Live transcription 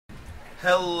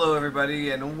Hello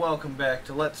everybody and welcome back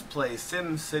to Let's Play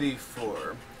SimCity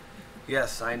 4.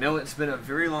 Yes, I know it's been a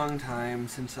very long time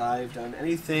since I've done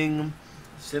anything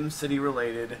SimCity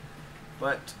related,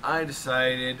 but I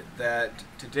decided that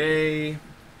today,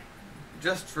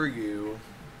 just for you,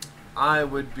 I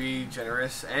would be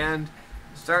generous and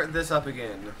start this up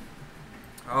again.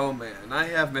 Oh man, I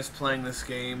have missed playing this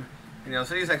game. You know,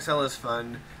 Cities XL is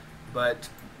fun, but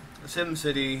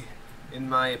SimCity, in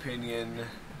my opinion,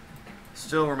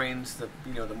 still remains the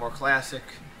more classic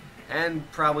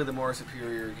and probably the more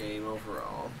superior game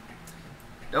overall.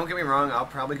 Don't get me wrong, I'll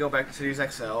probably go back to Cities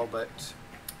XL, but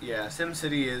yeah,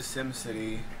 SimCity is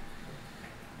SimCity,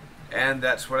 and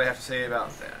that's what I have to say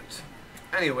about that.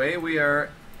 Anyway, we are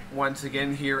once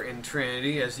again here in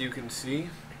Trinity, as you can see.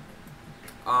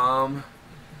 I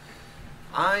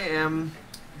am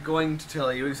going to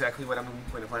tell you exactly what I'm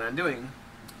going to plan on doing.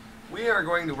 We are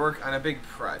going to work on a big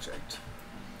project.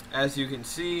 As you can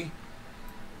see,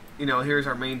 you know, here's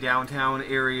our main downtown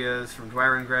areas from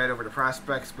Dwyrengrad over to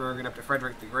Prospectsburg and up to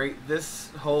Frederick the Great. This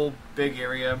whole big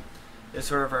area is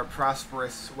sort of our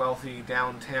prosperous, wealthy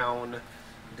downtown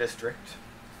district.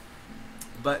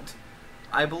 But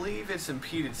I believe it's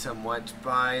impeded somewhat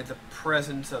by the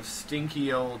presence of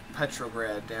stinky old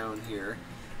Petrograd down here.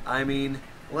 I mean,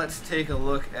 let's take a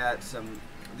look at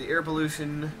the air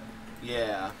pollution.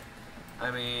 Yeah,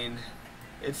 I mean,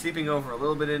 it's seeping over a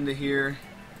little bit into here,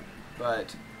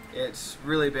 but it's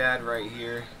really bad right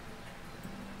here.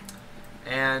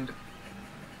 And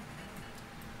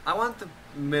I want the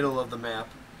middle of the map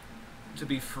to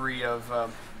be free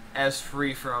of, as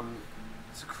free from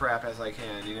crap as I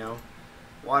can, you know?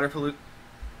 Water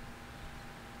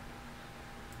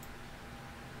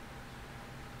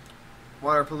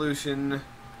pollution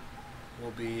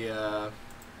will be,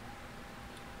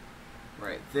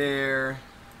 right there.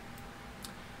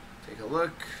 Take a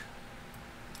look.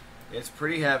 It's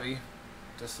pretty heavy,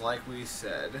 just like we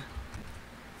said.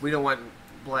 We don't want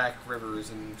black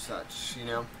rivers and such, you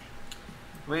know.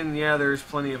 I mean, yeah, there's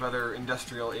plenty of other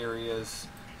industrial areas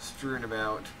strewn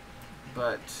about,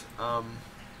 but,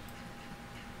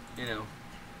 you know,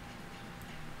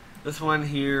 this one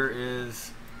here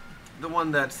is the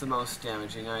one that's the most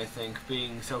damaging, I think,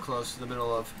 being so close to the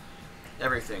middle of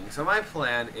everything. So my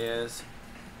plan is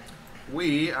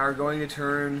we are going to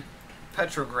turn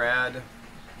Petrograd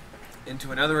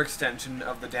into another extension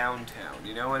of the downtown,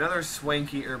 you know, another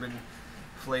swanky urban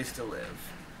place to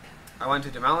live. I want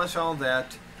to demolish all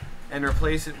that and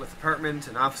replace it with apartments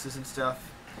and offices and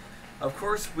stuff. Of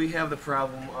course, we have the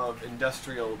problem of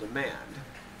industrial demand.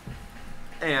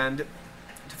 And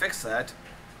to fix that,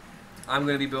 I'm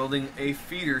going to be building a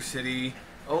feeder city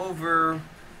over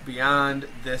beyond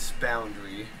this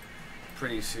boundary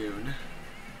pretty soon,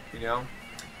 you know.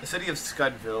 The city of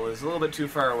Scudville is a little bit too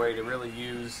far away to really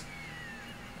use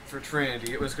for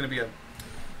Trinity. It was going to be a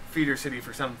feeder city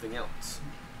for something else.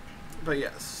 But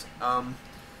yes, to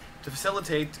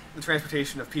facilitate the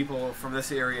transportation of people from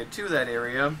this area to that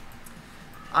area,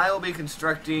 I will be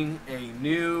constructing a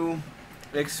new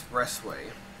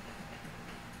expressway.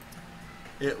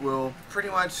 It will pretty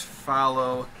much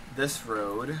follow this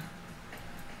road.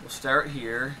 We'll start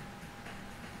here,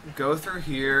 go through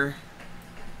here,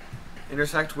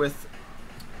 intersect with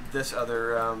this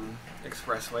other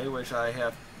expressway, which I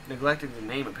have neglected to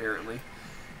name apparently,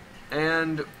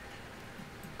 and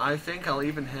I think I'll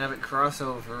even have it cross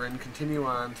over and continue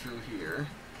on through here,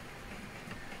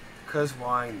 because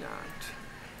why not?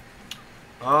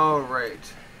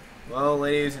 Alright, well,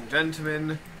 ladies and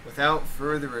gentlemen, without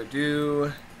further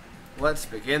ado, let's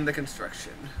begin the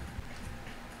construction.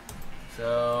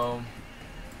 So,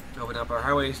 open up our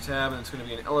highways tab, and it's going to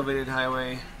be an elevated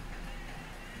highway.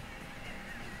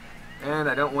 And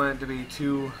I don't want it to be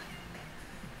too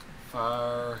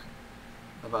far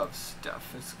above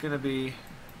stuff. It's going to be,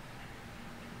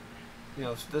 you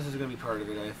know, this is going to be part of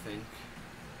it, I think.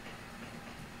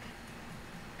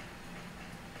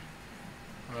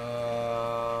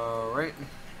 Right.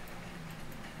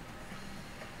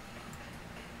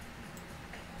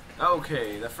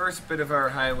 Okay, the first bit of our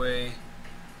highway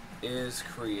is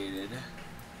created.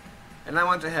 And I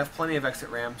want to have plenty of exit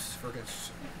ramps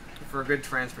for good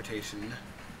transportation.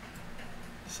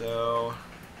 So,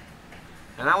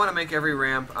 and I want to make every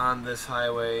ramp on this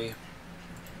highway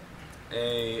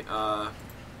a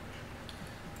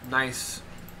nice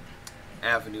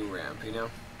avenue ramp, you know?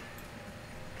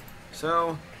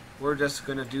 So, we're just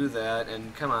gonna do that,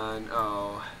 and come on,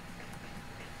 oh.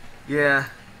 Yeah,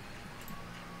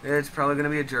 it's probably gonna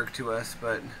be a jerk to us,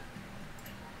 but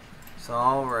it's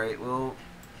alright, we'll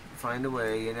find a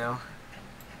way, you know?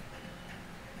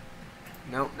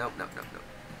 Nope, nope, nope, nope, nope.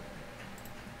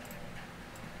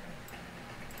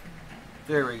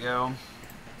 There we go.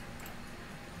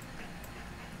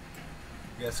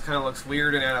 Yes, kind of looks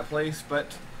weird and out of place,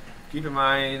 but keep in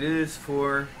mind it is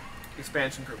for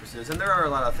expansion purposes, and there are a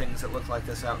lot of things that look like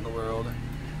this out in the world.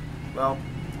 Well,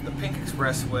 the Pink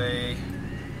Expressway,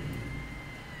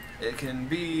 it can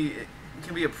be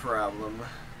a problem.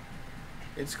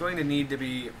 It's going to need to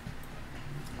be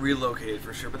relocated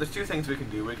for sure, but there's two things we can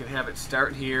do. We can have it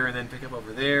start here and then pick up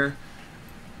over there,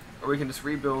 or we can just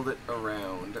rebuild it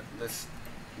around this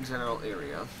general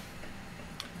area.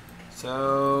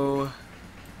 So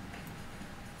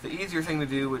the easier thing to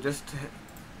do would just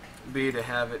be to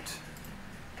have it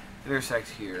intersect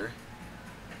here.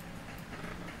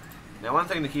 Now, one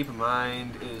thing to keep in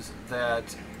mind is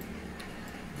that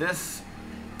this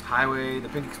highway, the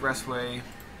Pink Expressway,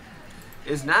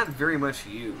 is not very much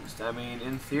used. I mean,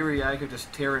 in theory, I could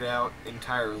just tear it out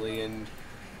entirely and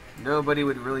nobody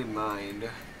would really mind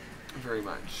very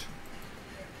much.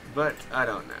 But I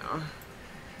don't know.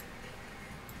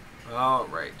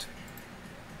 Alright.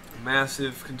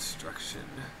 Massive construction.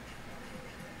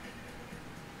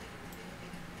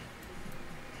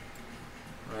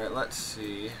 Alright, let's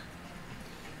see.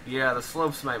 Yeah, the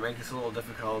slopes might make this a little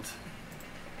difficult.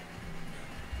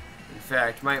 In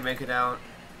fact, might make it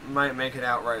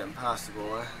outright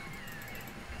impossible.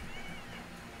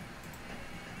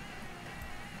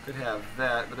 Could have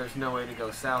that, but there's no way to go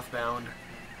southbound.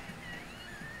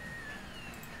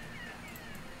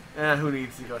 Who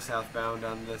needs to go southbound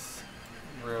on this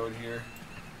road here?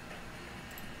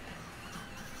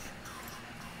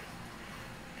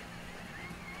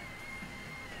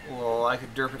 Well, I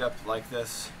could derp it up like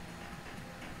this.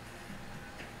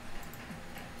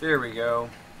 There we go.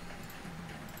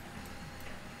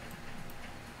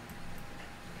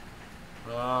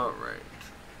 Alright.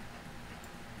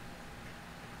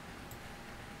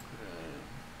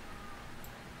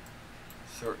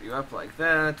 Sort you up like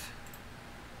that.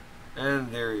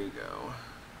 And there you go.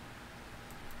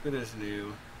 Good as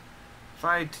new. If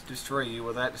I destroy you,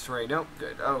 will that destroy you? Nope,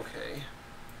 good. Okay.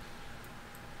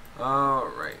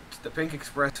 Alright. The Pink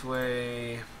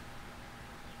Expressway.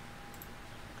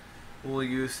 We'll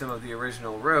use some of the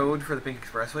original road for the Pink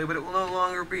Expressway, but it will no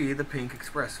longer be the Pink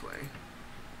Expressway.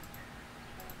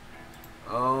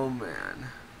 Oh man.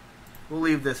 We'll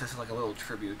leave this as like a little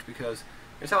tribute, because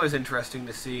it's always interesting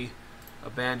to see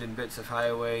abandoned bits of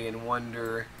highway and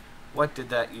wonder, what did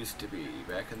that used to be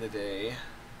back in the day?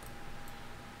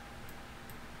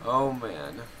 Oh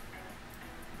man.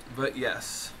 But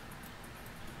yes.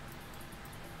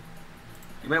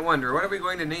 You might wonder, what are we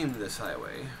going to name this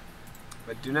highway?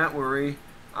 But do not worry,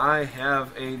 I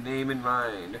have a name in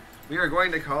mind. We are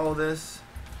going to call this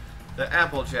the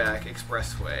Applejack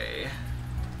Expressway,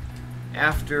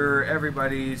 after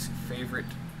everybody's favorite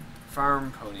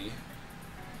farm pony.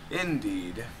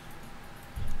 Indeed.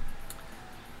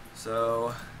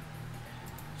 So,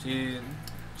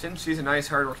 since she's a nice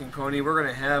hardworking pony, we're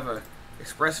going to have a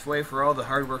expressway for all the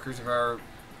hard workers of our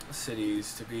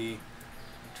cities to be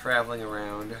traveling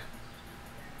around.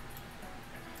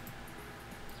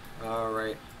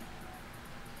 Alright.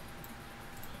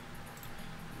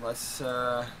 Let's,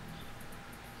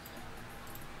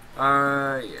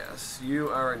 yes, you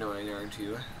are annoying, aren't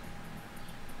you?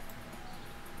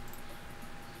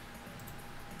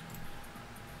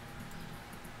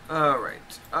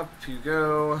 Alright, up you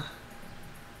go.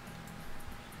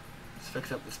 Let's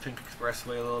fix up this Pink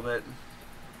Expressway a little bit.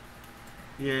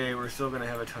 Yay, we're still going to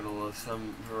have a tunnel of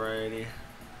some variety.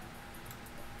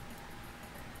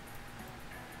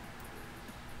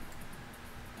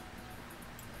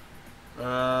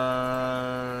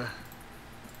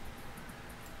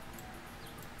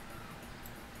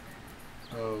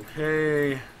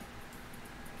 Okay.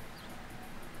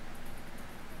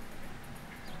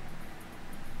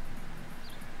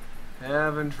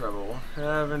 Having trouble.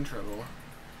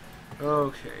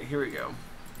 Okay, here we go.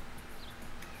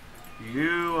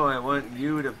 I want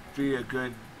you to be a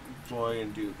good boy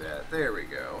and do that. There we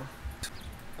go.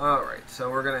 Alright, so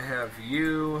we're gonna have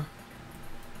you,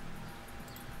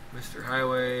 Mr.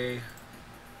 Highway,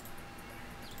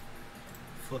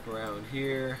 flip around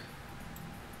here.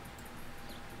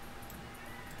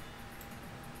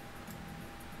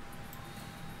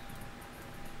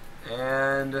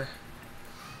 And,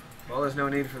 well, there's no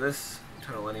need for this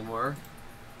tunnel anymore.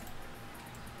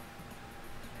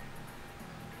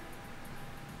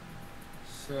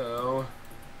 So,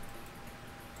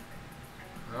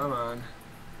 come on.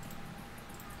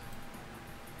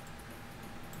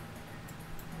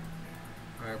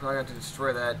 Alright, probably have to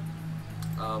destroy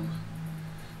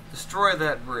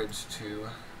that bridge too.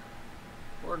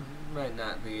 Or it might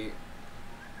not be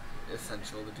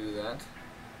essential to do that.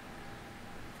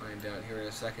 Find out here in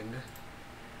a second.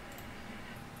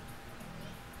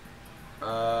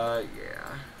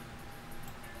 Yeah.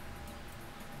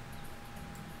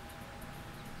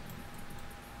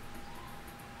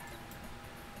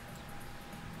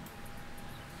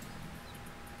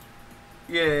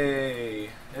 Yay!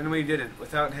 And we did it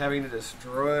without having to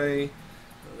destroy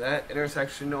that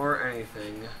intersection or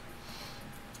anything.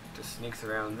 Just sneaks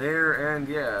around there, and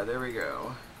yeah, there we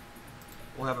go.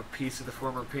 We'll have a piece of the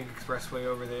former Pink Expressway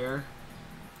over there.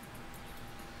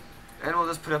 And we'll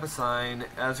just put up a sign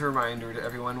as a reminder to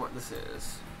everyone what this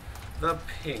is. The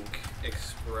Pink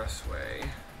Expressway.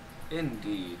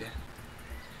 Indeed.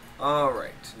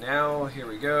 Alright, now here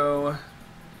we go.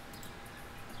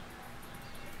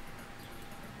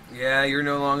 Yeah, you're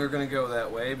no longer going to go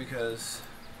that way because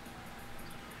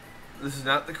this is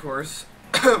not the course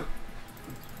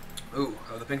ooh,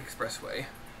 of the Pink Expressway.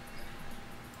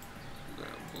 I'm going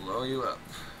to blow you up.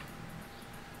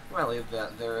 I'll leave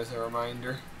that there as a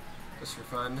reminder, just for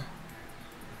fun.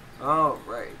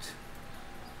 Alright.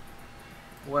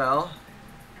 Well,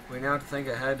 we now have to think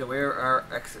ahead to where our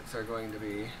exits are going to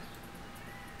be.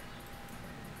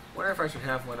 Wonder if I should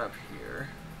have one up here.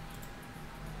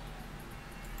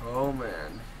 Oh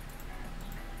man.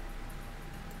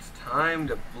 It's time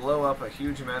to blow up a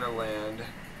huge amount of land.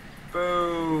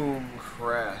 Boom!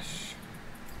 Crash.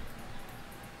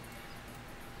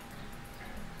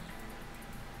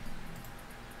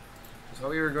 So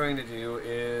what we were going to do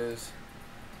is,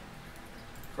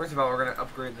 first of all, we're going to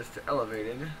upgrade this to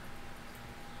elevated.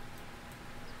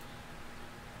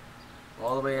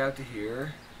 All the way out to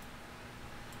here.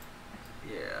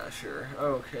 Yeah, sure.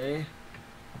 Okay.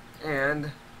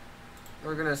 And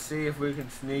we're going to see if we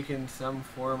can sneak in some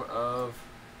form of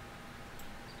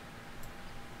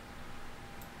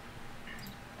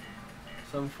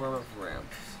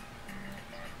ramps.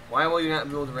 Why will you not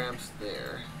build ramps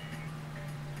there?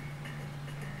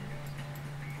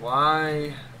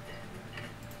 Why?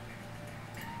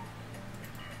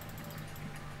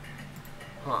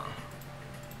 Huh.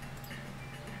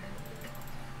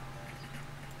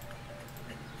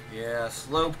 Yeah,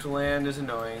 sloped land is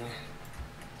annoying.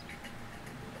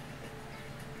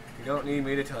 You don't need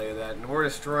me to tell you that. And we're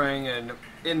destroying an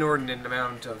inordinate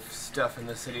amount of stuff in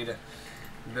the city to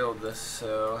build this,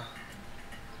 so...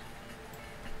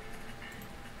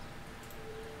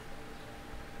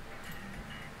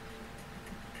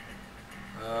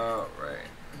 Alright.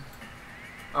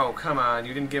 Oh, come on.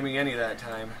 You didn't give me any that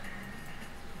time.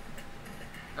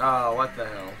 Oh, what the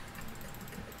hell.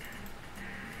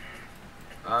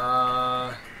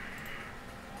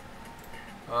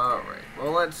 Alright,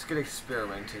 well, let's get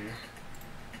experimenting.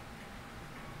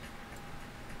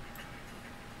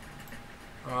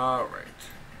 Alright.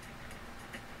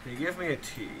 Can you give me a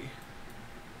T?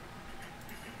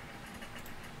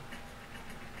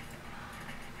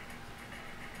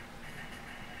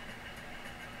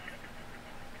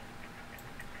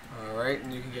 Alright,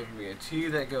 and you can give me a T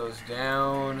that goes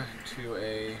down to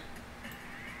a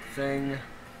thing.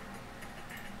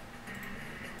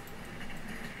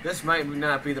 This might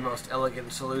not be the most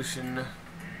elegant solution,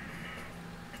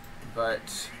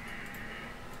 but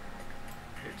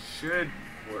it should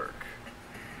work.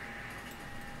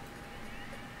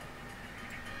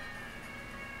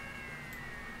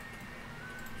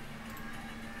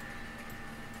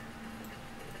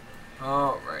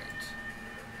 Alright.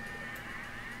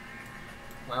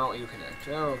 Why don't you connect?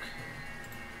 Okay.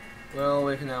 Well,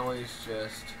 we can always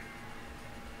just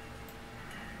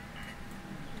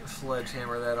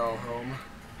sledgehammer that all home.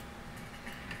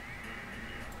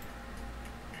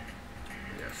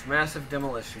 Yes, massive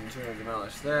demolitions. We're going to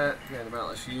demolish that. We're going to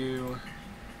demolish you.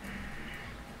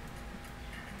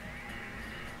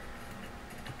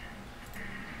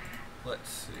 Let's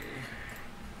see.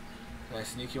 Can I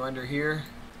sneak you under here?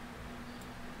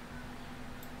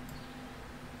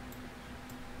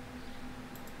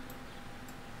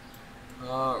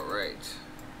 Alright.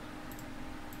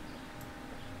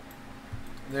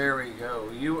 There we go.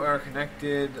 You are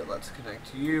connected. Let's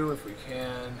connect you if we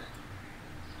can.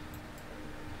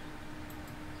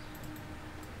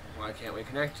 Why can't we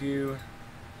connect you?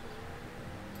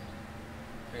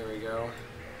 There we go.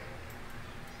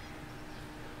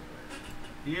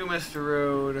 You, Mr.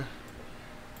 Road.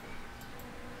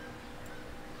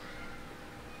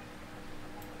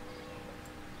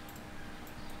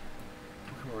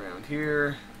 Come around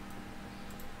here.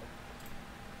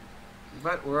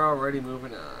 But we're already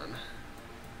moving on.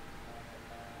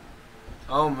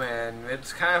 Oh man,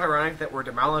 it's kind of ironic that we're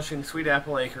demolishing Sweet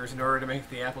Apple Acres in order to make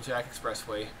the Applejack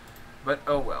Expressway. But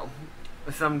oh well.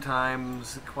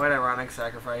 Sometimes quite ironic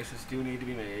sacrifices do need to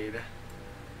be made.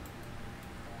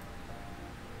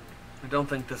 I don't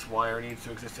think this wire needs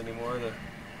to exist anymore. The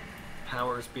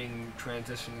power is being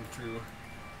transitioned through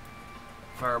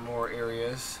far more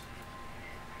areas.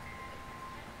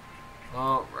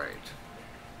 Alright.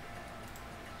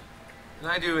 And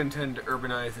I do intend to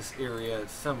urbanize this area at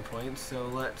some point, so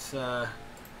let's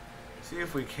see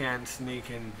if we can sneak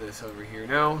in this over here.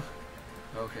 No?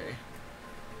 Okay.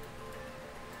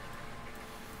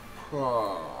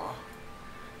 Oh.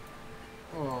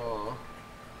 Oh.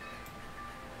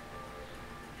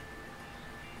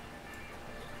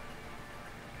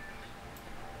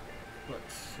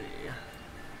 Let's see.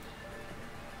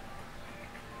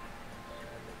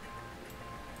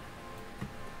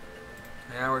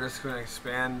 Now we're just going to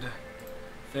expand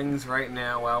things right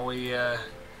now while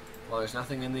there's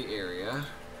nothing in the area.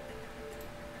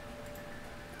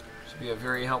 Should be a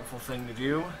very helpful thing to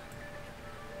do.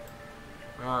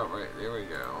 Alright, there we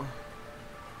go.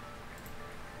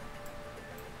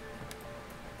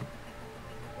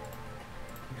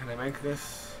 Can I make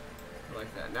this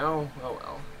like that? No? Oh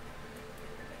well.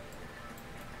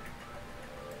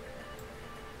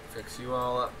 Fix you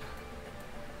all up.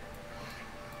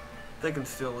 They can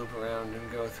still loop around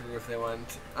and go through if they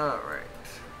want. Alright.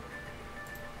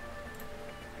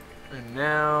 And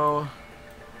now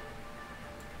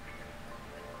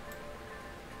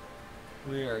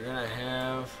we are gonna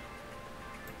have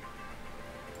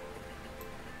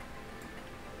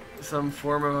some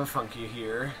form of a funky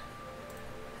here.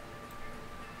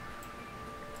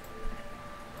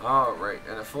 Alright,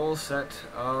 and a full set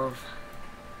of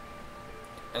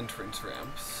entrance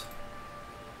ramps.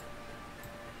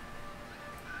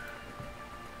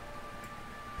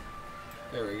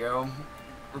 There we go.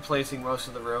 Replacing most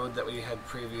of the road that we had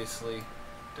previously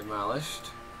demolished.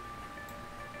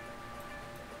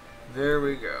 There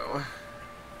we go.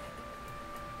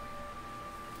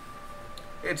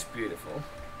 It's beautiful.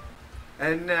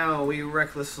 And now we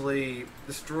recklessly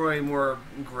destroy more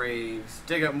graves,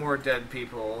 dig up more dead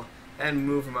people, and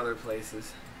move them other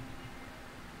places.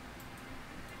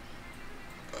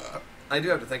 I do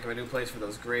have to think of a new place for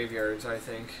those graveyards, I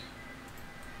think.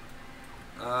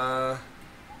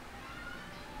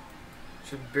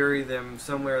 Should bury them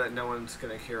somewhere that no one's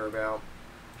gonna care about.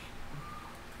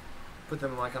 Put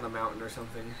them like on a mountain or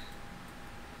something.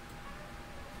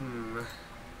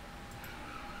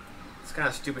 It's kind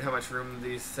of stupid how much room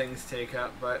these things take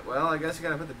up, but, well, I guess you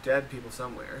gotta put the dead people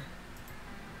somewhere.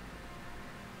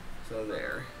 So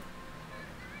there.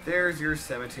 There's your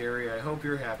cemetery. I hope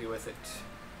you're happy with it.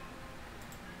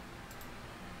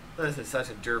 This is such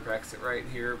a derp exit right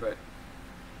here, but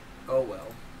oh well.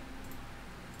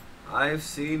 I've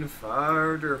seen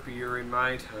far derpier in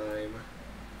my time.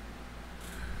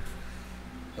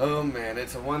 Oh man,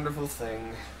 it's a wonderful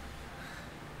thing.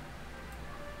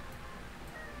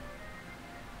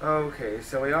 Okay,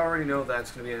 so we already know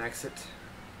that's going to be an exit.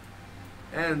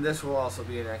 And this will also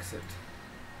be an exit.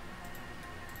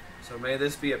 So may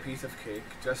this be a piece of cake,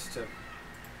 just to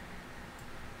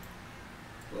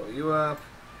blow you up,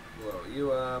 blow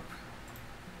you up.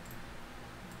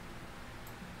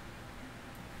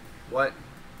 What?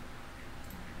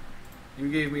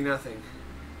 You gave me nothing.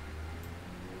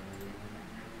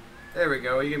 There we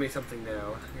go, you gave me something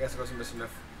now. I guess it wasn't just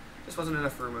enough. Just wasn't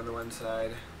enough room on the one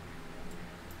side.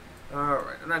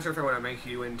 Alright, I'm not sure if I want to make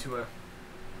you into a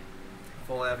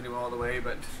full avenue all the way,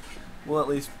 but we'll at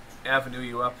least avenue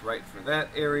you up right for that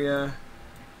area.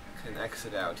 Can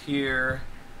exit out here.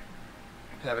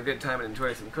 Have a good time and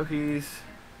enjoy some cookies.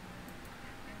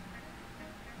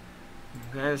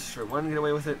 Guys, sure one get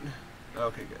away with it?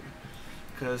 Okay, good.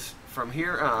 Because from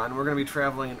here on, we're going to be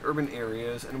traveling in urban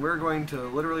areas, and we're going to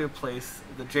literally replace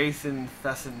the Jason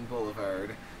Thesson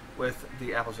Boulevard with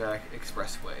the Applejack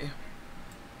Expressway.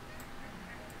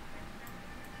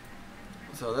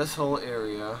 So this whole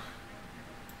area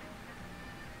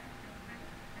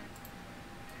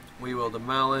we will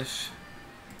demolish.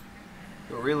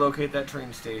 We'll relocate that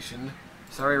train station.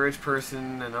 Sorry, rich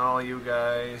person and all you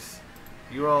guys.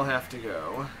 You all have to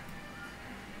go.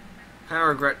 Kind of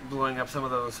regret blowing up some of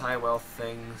those high wealth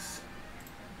things.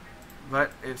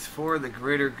 But it's for the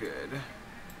greater good.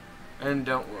 And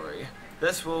don't worry.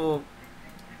 This will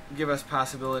give us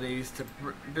possibilities to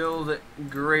build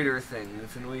greater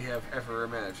things than we have ever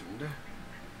imagined.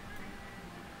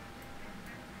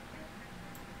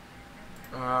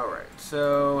 Alright,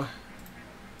 so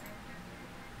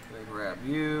I'm gonna grab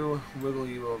you, wiggle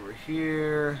you over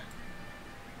here,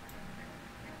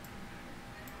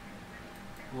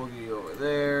 wiggle you over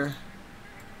there,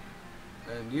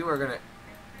 and you are gonna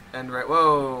end right.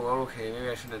 Whoa, okay, maybe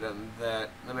I shouldn't have done that.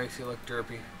 That makes you look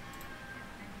derpy.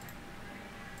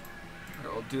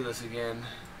 Alright, we'll do this again.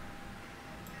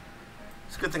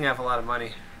 It's a good thing I have a lot of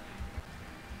money.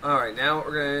 Alright, now what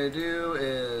we're going to do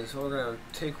is we're going to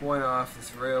take one off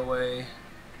this railway.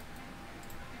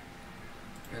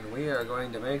 And we are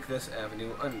going to make this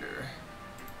avenue under.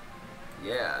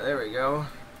 Yeah, there we go.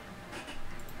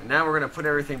 And now we're going to put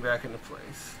everything back into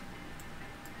place.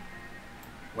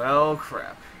 Well,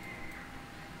 crap.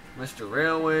 Mr.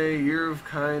 Railway, you've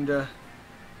kinda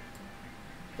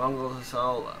bungled us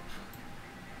all up.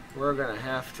 We're going to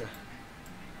have to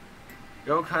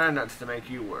go kinda nuts to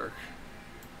make you work.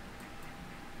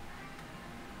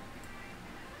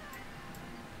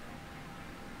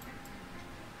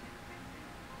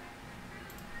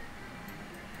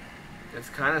 It's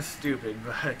kind of stupid,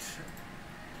 but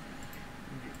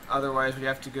otherwise we'd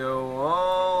have to go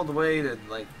all the way to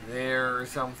like there or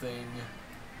something,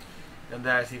 and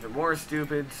that's even more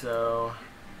stupid, so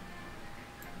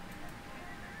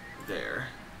there.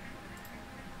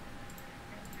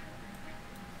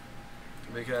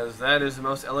 Because that is the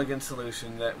most elegant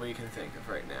solution that we can think of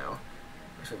right now.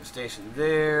 We have a station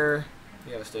there,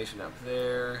 we have a station up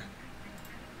there.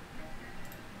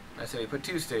 I say we put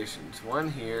two stations, one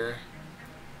here,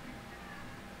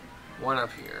 one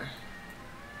up here.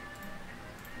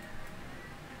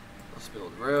 Let's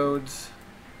build roads.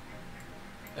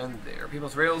 And there.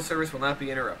 People's rail service will not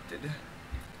be interrupted.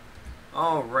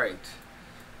 Alright.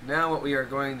 Now what we are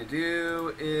going to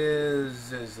do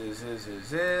is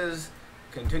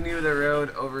continue the road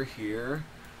over here.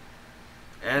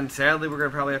 And sadly we're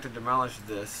going to probably have to demolish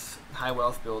this high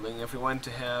wealth building if we want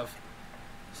to have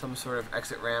some sort of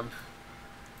exit ramp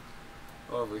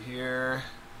over here.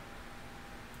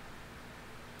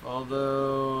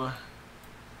 Although,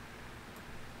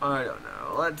 I don't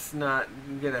know. Let's not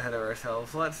get ahead of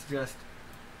ourselves. Let's just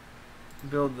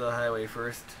build the highway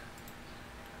first.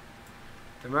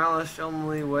 Demolish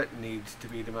only what needs to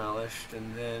be demolished,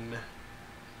 and then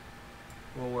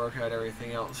we'll work out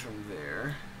everything else from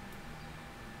there.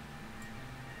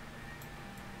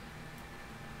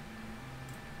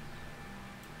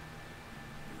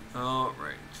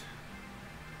 Alright.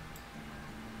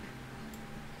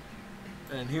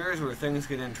 And here's where things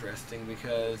get interesting,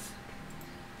 because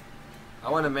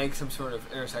I want to make some sort of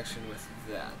intersection with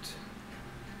that.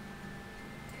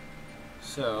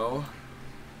 So,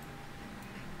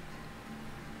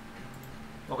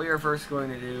 what we are first going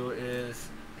to do is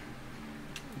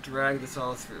drag this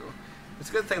all through. It's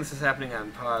a good thing this is happening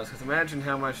on pause, because imagine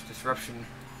how much disruption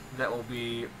that will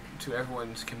be to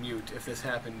everyone's commute if this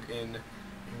happened in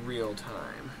real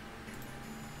time.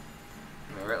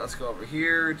 Alright, let's go over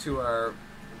here to our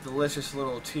delicious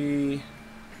little tea.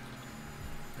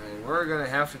 And we're going to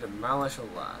have to demolish a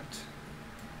lot.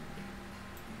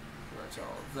 Demolish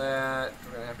all of that.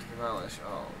 We're going to have to demolish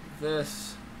all of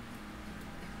this.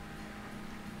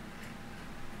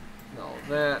 And all of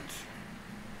that.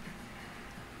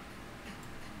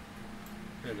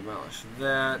 We're going to demolish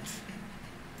that.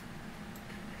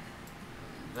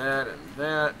 And that and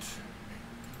that.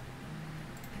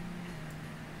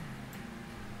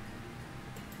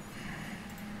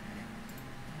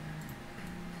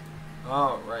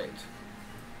 Alright.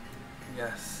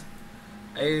 Yes.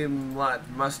 A lot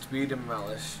must be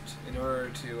demolished in order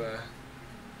to,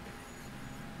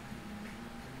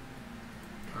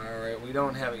 Alright, we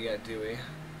don't have it yet, do we?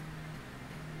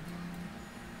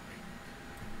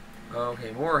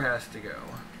 Okay, more has to go.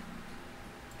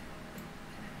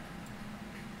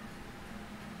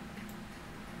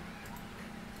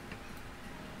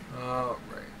 Alright.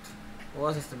 Well,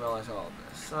 let's just demolish all of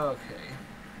this. Okay.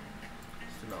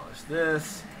 Demolish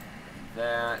this,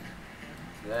 that,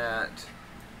 and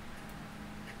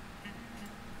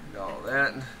all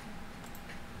that.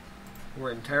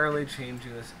 We're entirely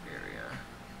changing this area.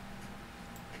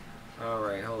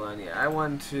 Alright, hold on. Yeah, I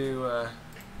want to,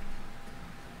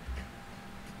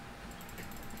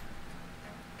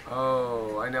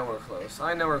 oh, I know we're close.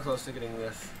 I know we're close to getting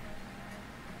this.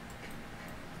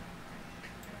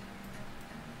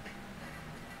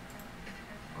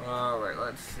 Alright,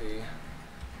 let's see.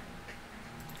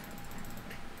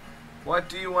 What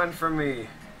do you want from me?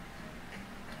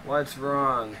 What's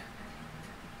wrong?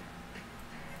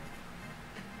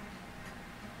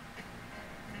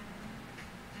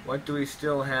 What do we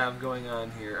still have going on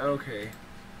here? Okay.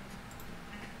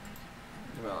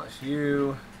 Demolish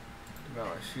you.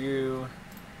 Demolish you.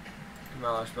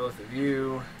 Demolish both of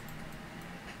you.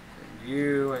 And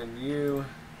you and you.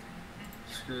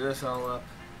 Screw this all up.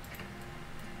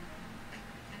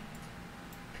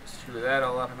 Screw that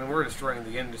all up. I mean, we're destroying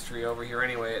the industry over here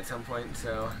anyway at some point,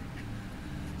 so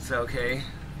it's okay.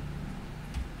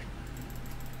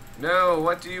 No,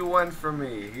 what do you want from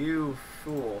me, you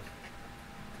fool?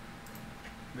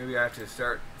 Maybe I have to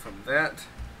start from that.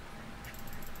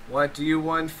 What do you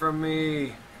want from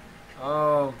me?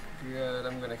 Oh, good.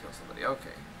 I'm gonna kill somebody. Okay.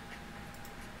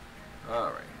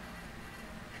 Alright.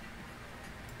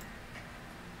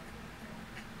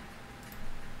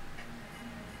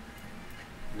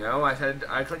 No, I said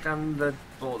I clicked on the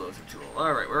bulldozer tool.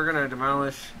 Alright, we're gonna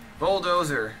demolish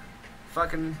bulldozer.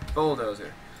 Fucking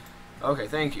bulldozer. Okay,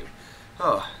 thank you.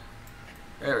 Oh,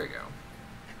 there we go.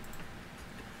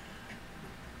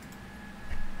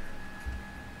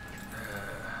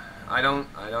 I don't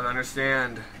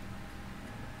understand.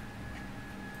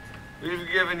 We've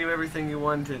given you everything you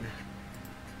wanted.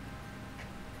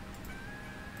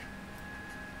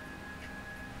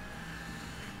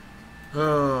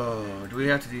 Oh, do we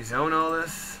have to de-zone all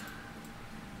this?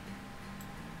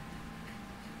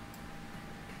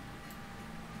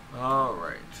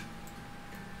 Alright.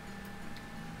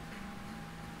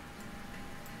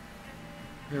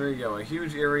 Here we go, a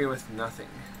huge area with nothing.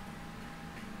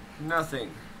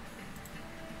 Nothing.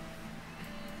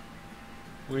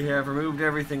 We have removed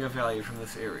everything of value from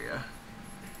this area.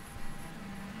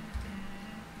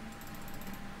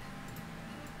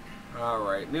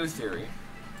 Alright, new theory.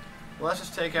 Well, let's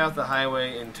just take out the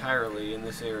highway entirely in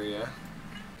this area.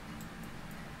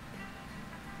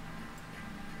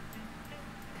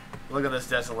 Look at this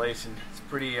desolation. It's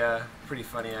pretty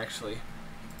funny, actually.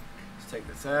 Let's take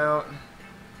this out.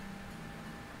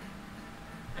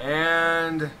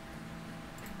 And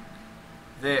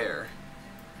there.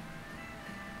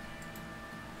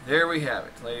 There we have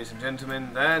it, ladies and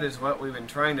gentlemen. That is what we've been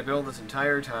trying to build this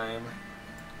entire time.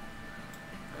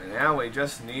 And now we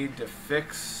just need to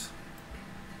fix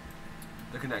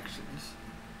the connections.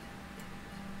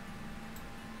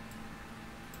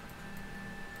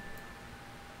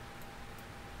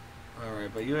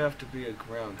 Alright, but you have to be a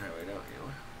ground highway, don't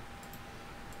you?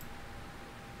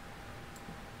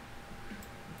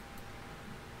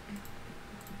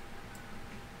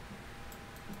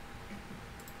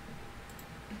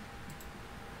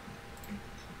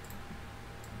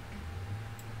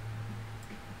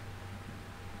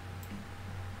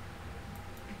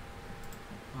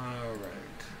 Alright,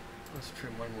 let's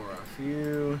trim one more off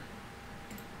you.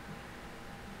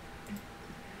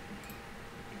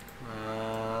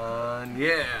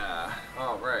 Yeah,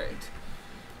 alright.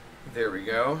 There we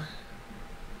go.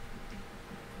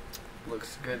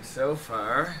 Looks good so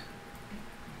far.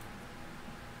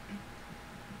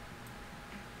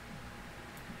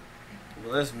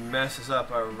 Well, this messes up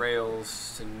our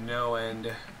rails to no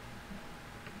end.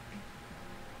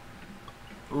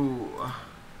 Ooh.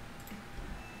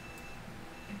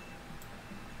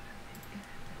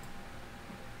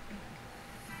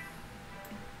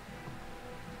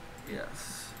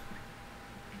 Yes.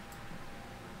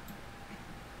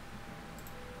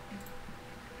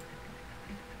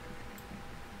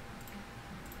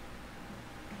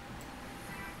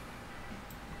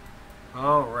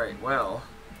 Alright, well,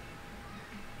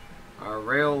 our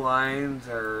rail lines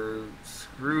are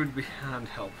screwed beyond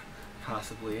help,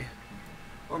 possibly.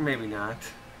 Or maybe not.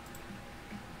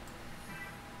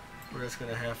 We're just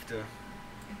gonna have to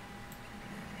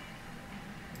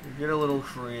get a little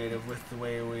creative with the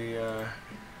way we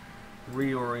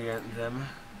reorient them.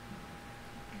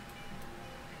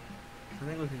 I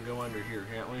think we can go under here,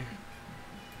 can't we?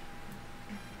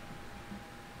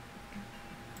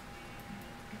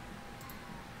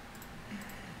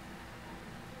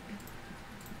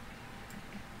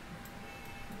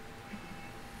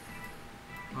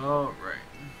 Alright.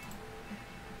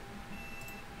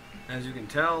 As you can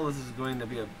tell, this is going to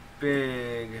be a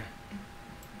big,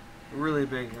 really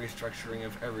big restructuring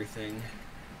of everything.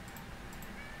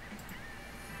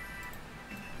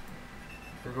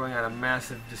 We're going on a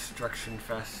massive destruction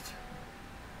fest.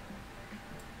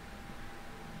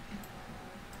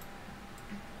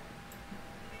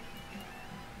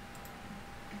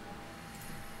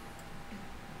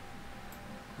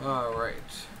 Alright.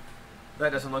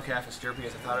 That doesn't look half as derpy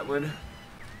as I thought it would.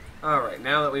 Alright,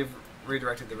 now that we've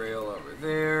redirected the rail over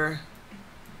there,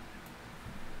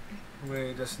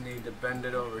 we just need to bend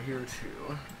it over here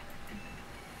too.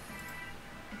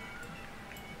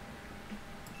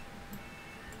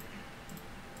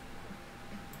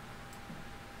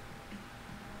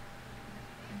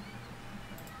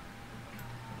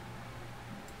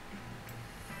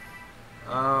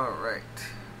 Alright.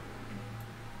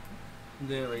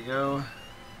 There we go.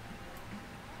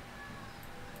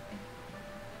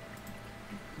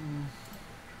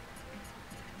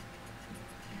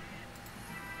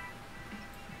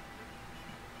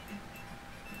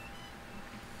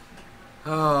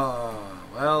 Oh,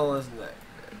 well, isn't that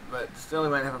good? But Still, we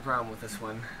might have a problem with this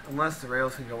one. Unless the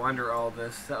rails can go under all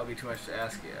this, that would be too much to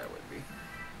ask. Yeah, it would be.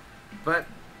 But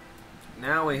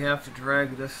now we have to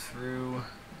drag this through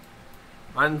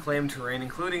unclaimed terrain,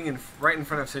 including right in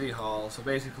front of City Hall. So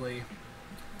basically,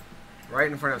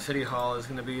 right in front of City Hall is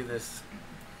going to be this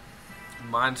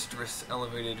monstrous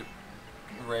elevated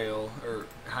rail, or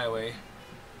highway.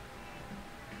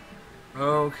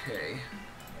 Okay.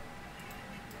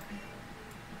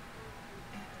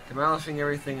 Demolishing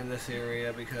everything in this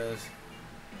area because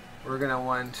we're going to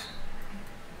want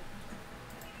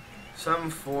some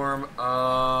form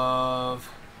of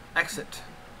exit.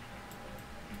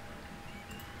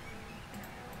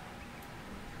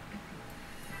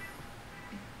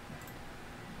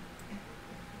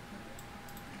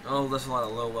 Oh, there's a lot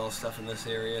of low well stuff in this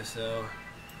area, so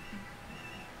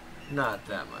not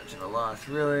that much of a loss,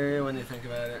 really, when you think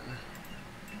about it.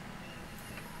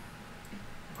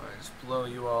 Alright, just blow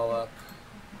you all up.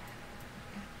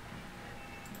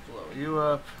 Blow you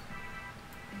up.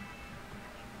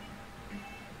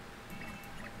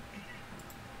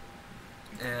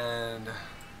 And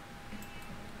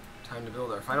time to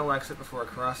build our final exit before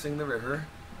crossing the river.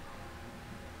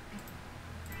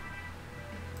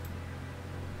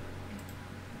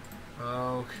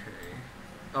 Okay.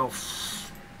 Oh,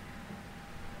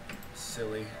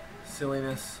 silly.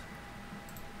 Silliness.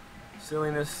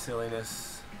 Silliness,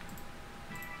 silliness.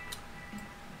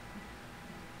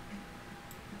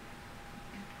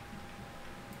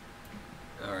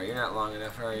 Alright, you're not long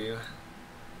enough, are you?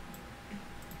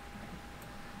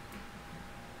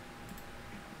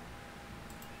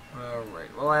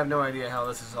 Alright, well I have no idea how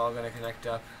this is all going to connect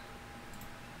up.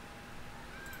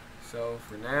 So,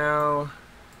 for now...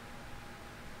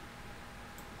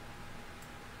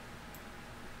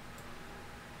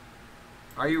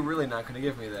 Are you really not going to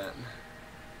give me that?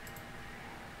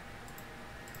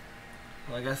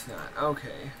 Well, I guess not.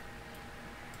 Okay.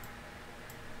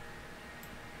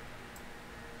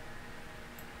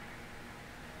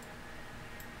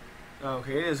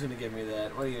 Okay, it is going to give me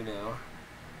that. What do you know?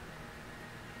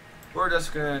 We're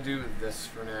just going to do this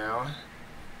for now.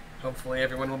 Hopefully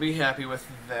everyone will be happy with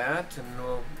that, and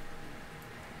we'll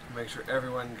make sure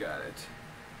everyone got it.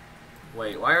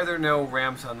 Wait, why are there no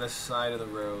ramps on this side of the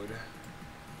road?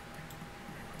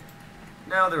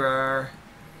 Now there are.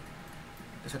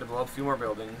 Just had to blow up a few more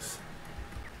buildings.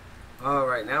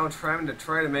 Alright, now it's trying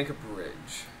to make a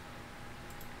bridge.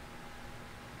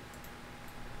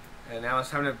 And now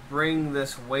it's time to bring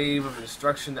this wave of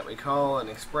destruction that we call an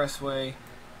expressway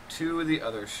to the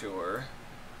other shore.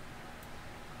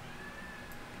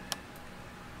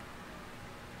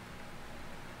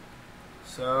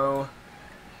 So,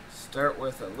 start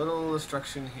with a little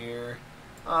destruction here.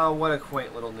 Oh, what a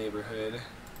quaint little neighborhood.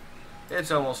 It's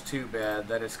almost too bad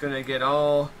that it's going to get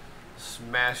all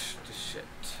smashed to shit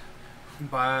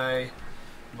by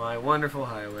my wonderful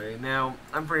highway. Now,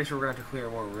 I'm pretty sure we're going to have to clear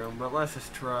more room, but let's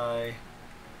just try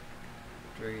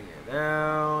dragging it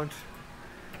out.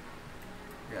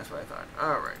 Yeah, that's what I thought.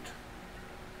 Alright.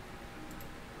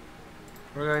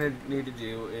 What we're going to need to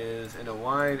do is, in a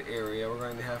wide area, we're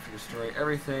going to have to destroy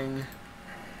everything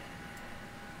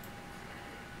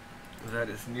that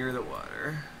is near the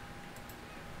water.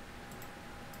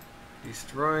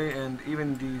 Destroy and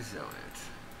even de-zone it.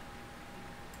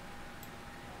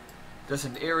 Just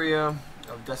an area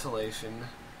of desolation,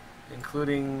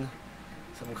 including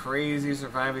some crazy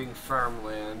surviving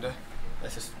farmland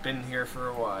that's just been here for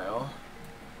a while.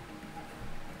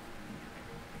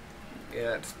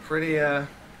 Yeah, it's pretty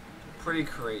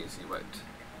crazy what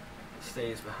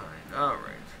stays behind.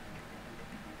 Alright.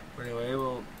 Anyway,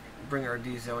 we'll bring our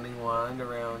de-zoning wand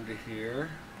around to here.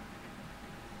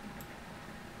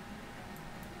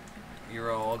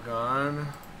 You're all gone.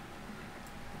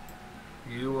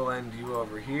 You will end you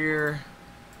over here.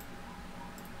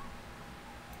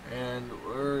 And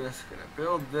we're just gonna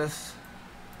build this.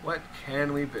 What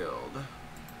can we build?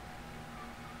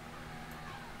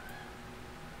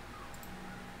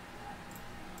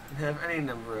 And have any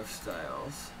number of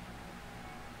styles.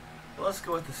 Well, let's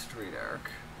go with the street arc.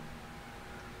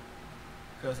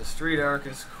 Because the street arc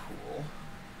is cool.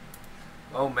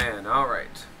 Oh man,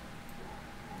 alright.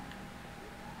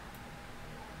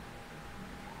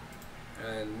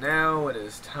 And now it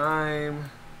is time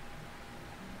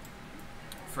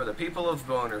for the people of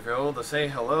Bonerville to say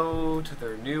hello to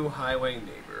their new highway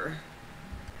neighbor.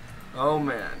 Oh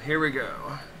man, here we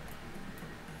go.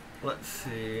 Let's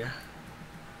see.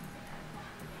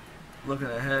 Looking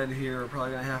ahead here, we're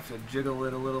probably going to have to jiggle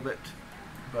it a little bit,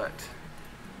 but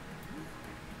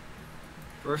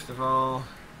first of all,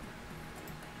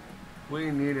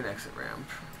 we need an exit ramp.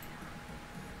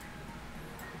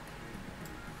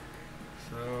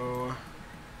 So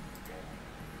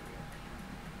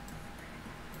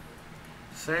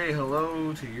say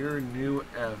hello to your new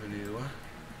avenue.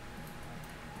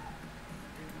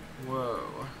 Whoa.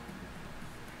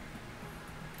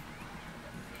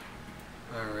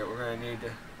 Alright, we're gonna need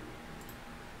to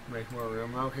make more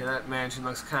room. Okay, that mansion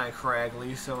looks kind of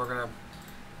craggly, so we're gonna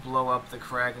blow up the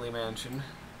craggly mansion.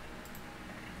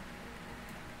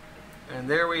 And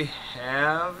there we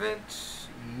have it.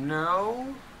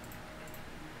 No.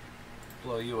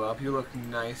 Blow you up. You look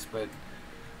nice, but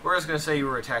we're just gonna say you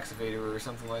were a tax evader or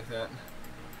something like that.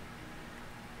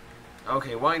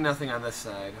 Okay, why nothing on this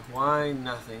side? Why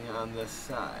nothing on this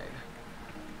side?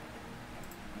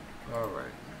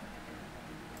 Alright.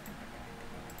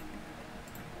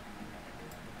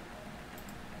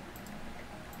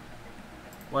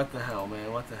 What the hell,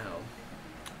 man? What the hell?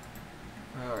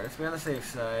 Alright, let's be on the safe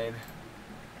side.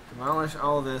 Demolish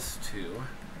all this too.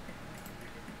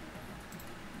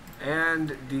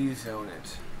 And de-zone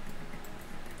it.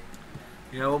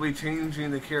 You know, we'll be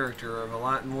changing the character of a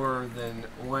lot more than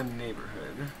one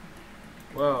neighborhood.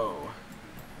 Whoa.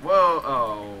 Whoa,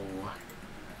 oh.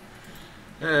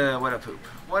 What a poop.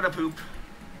 What a poop.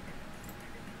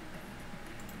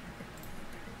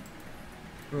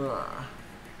 Ugh.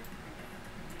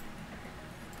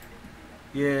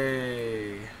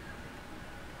 Yay.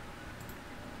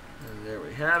 And there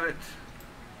we have it.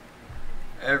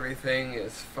 Everything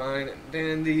is fine and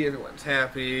dandy. Everyone's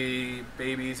happy.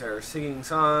 Babies are singing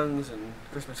songs and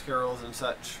Christmas carols and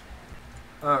such.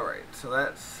 Alright, so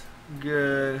that's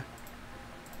good.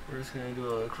 We're just going to do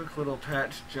a quick little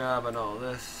patch job on all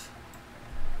this.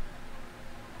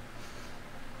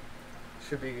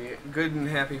 Should be good and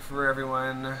happy for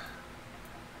everyone.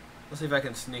 Let's see if I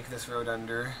can sneak this road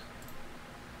under.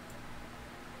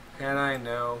 Can I?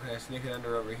 No. Can I sneak it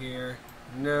under over here?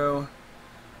 No.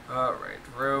 Alright,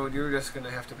 road, you're just going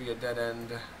to have to be a dead end.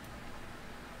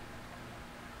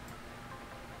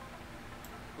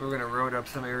 We're going to road up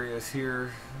some areas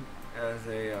here as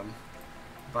a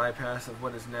bypass of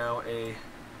what is now a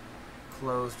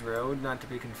closed road, not to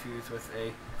be confused with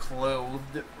a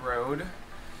clothed road.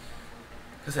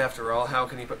 Because after all, how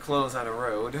can you put clothes on a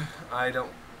road? I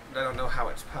don't know how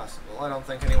it's possible. I don't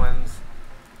think anyone's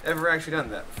ever actually done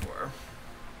that before.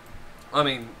 I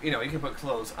mean, you know, you can put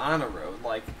clothes on a road,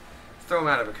 like throw them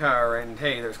out of a car and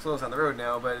hey, there's clothes on the road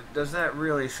now, but does that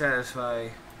really satisfy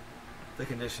the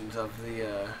conditions of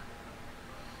the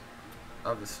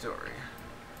story?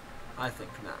 I think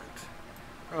not.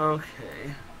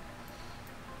 Okay.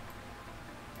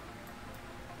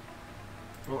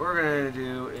 What we're going to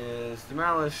do is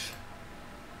demolish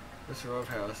this row of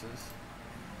houses.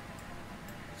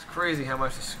 It's crazy how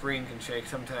much the screen can shake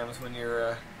sometimes when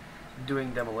you're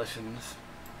doing demolitions.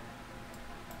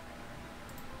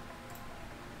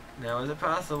 Now, is it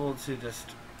possible to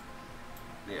just...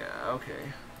 Yeah,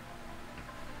 okay.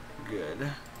 Good.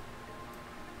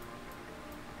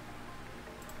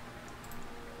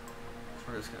 So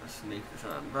we're just going to sneak this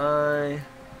on by.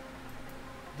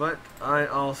 But I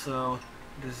also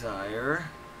desire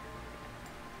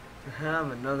to have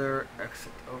another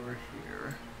exit over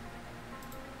here.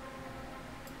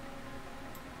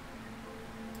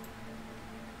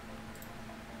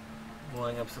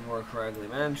 Blowing up some more craggly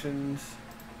mansions.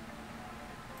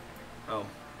 Oh.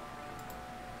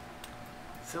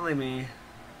 Silly me.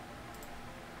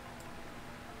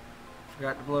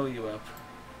 Forgot to blow you up.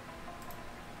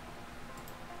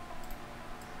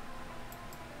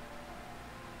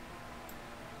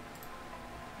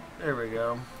 There we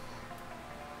go.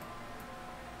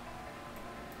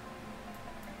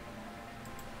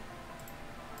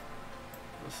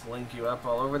 Let's link you up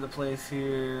all over the place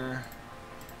here.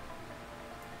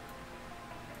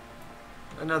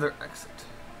 Another exit.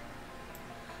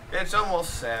 It's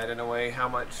almost sad in a way how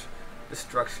much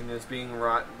destruction is being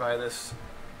wrought by this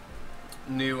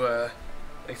new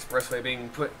expressway being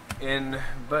put in,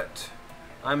 but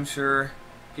I'm sure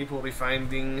people will be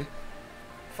finding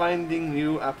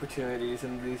new opportunities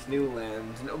in these new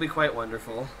lands, and it'll be quite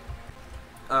wonderful.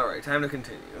 Alright, time to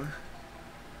continue.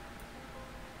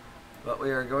 What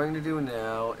we are going to do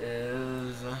now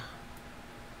is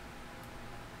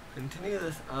continue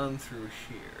this on through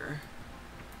here.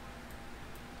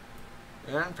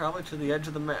 And probably to the edge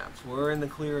of the map. We're in the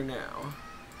clear now.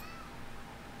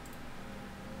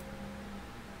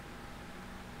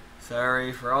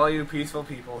 Sorry for all you peaceful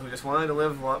people who just wanted to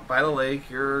live by the lake.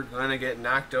 You're gonna get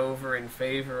knocked over in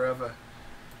favor of a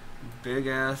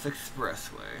big-ass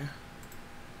expressway.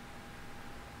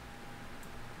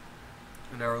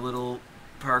 And our little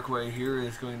parkway here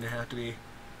is going to have to be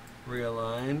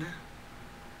realigned.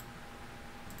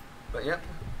 But yep,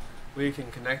 we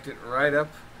can connect it right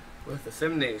up with the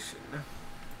Sim Nation.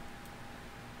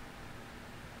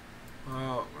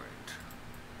 Alright.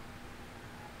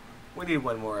 We need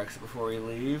one more exit before we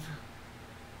leave.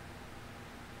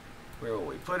 Where will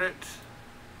we put it?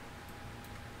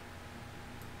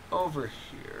 Over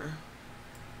here.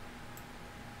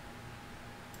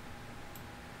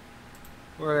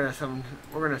 We're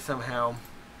gonna somehow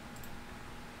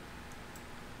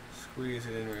squeeze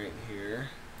it in right here.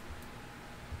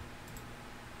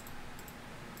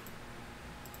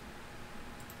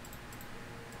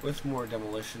 With more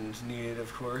demolitions needed,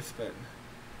 of course, but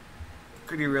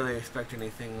could you really expect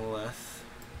anything less?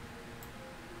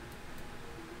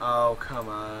 Oh, come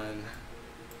on.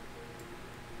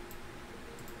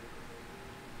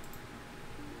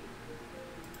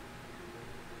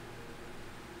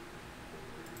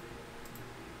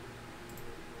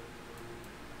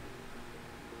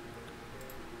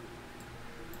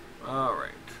 All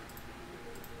right.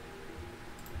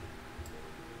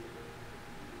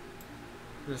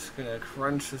 Just gonna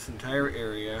crunch this entire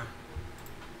area.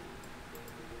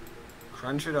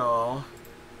 Crunch it all.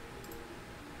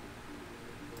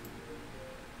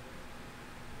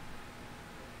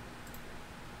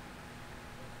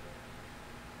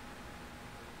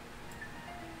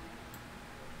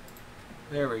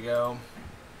 There we go.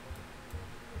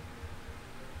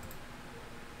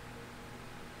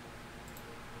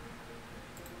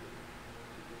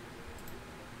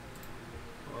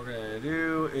 What we're gonna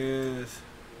do is...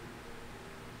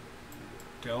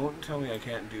 Don't tell me I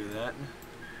can't do that.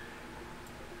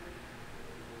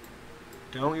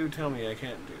 Don't you tell me I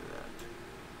can't do that.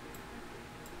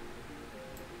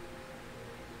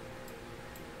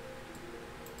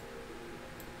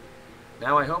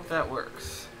 Now I hope that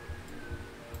works.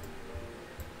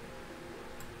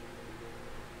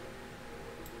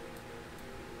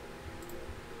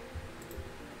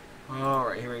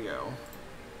 Alright, here we go.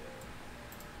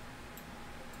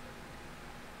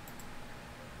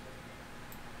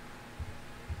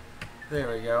 There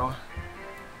we go.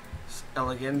 It's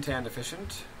elegant and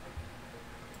efficient.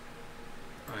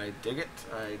 I dig it.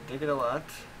 I dig it a lot.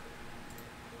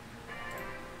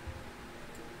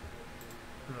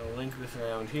 I'm gonna link this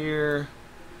around here.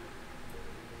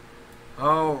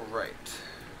 Alright.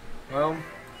 Well,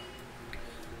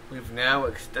 we've now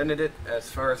extended it as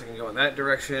far as I can go in that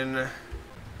direction.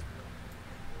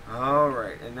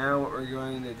 Alright, and now what we're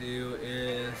going to do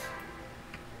is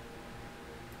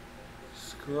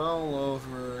scroll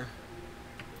over,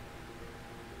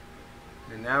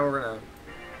 and now we're gonna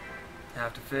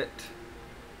have to fit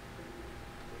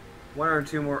one or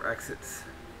two more exits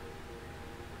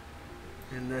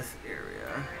in this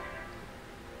area.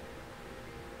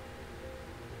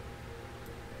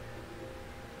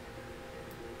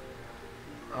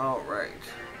 Alright.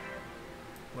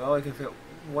 Well, we can fit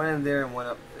one in there and one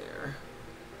up there.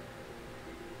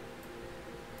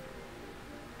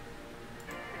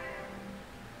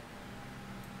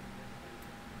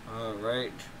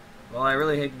 Alright. Well, I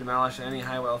really hate to demolish any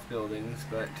high wealth buildings,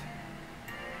 but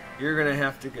you're gonna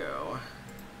have to go.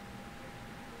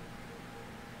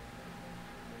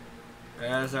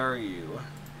 As are you.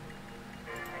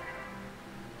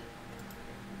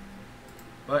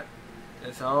 But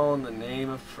it's all in the name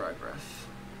of progress.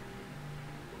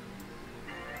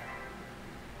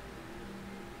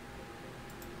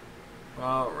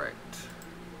 Alright.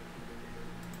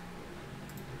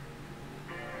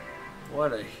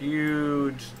 What a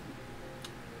huge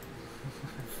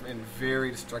and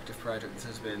very destructive project this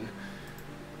has been.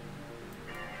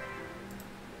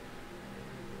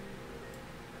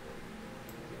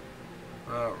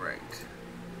 Alright.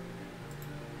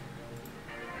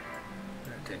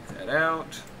 Gonna take that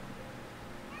out.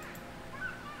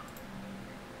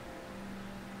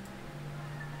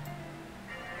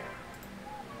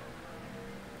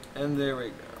 And there we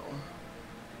go.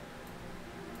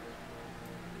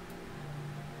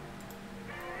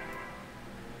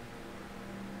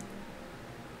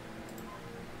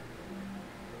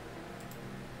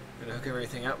 Gonna hook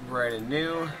everything up bright and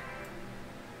new.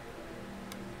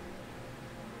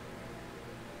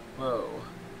 Whoa.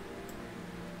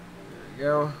 There we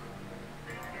go.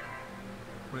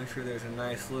 Make sure there's a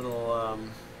nice little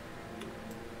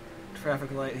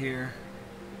traffic light here.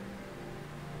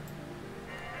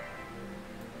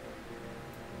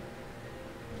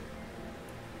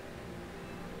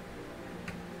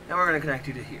 Now we're going to connect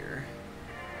you to here.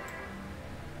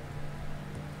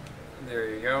 There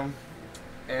you go.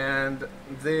 And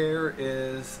there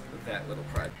is that little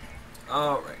project.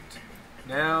 Alright.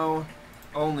 Now,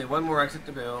 only one more exit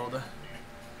to build.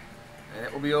 And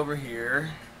it will be over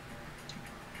here.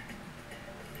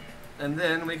 And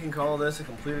then we can call this a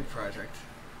completed project.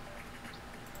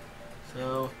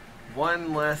 So,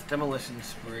 one last demolition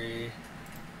spree.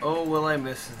 Oh, will I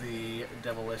miss the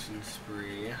demolition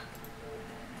spree.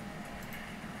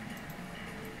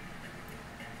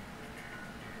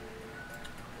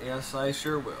 Yes, I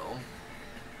sure will.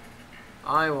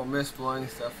 I will miss blowing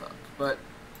stuff up, but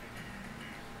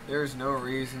there's no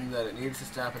reason that it needs to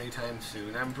stop anytime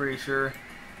soon. I'm pretty sure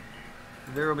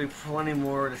there will be plenty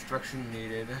more destruction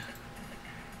needed.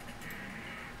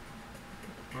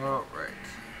 Alright.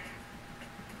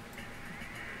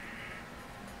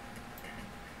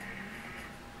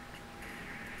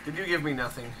 Did you give me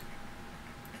nothing?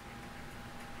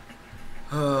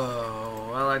 Oh,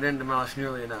 well, I didn't demolish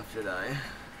nearly enough, did I?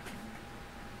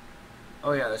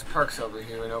 Oh yeah, there's parks over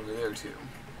here and over there too.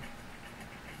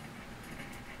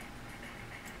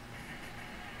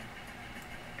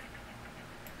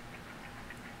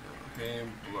 Okay,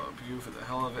 blow up you for the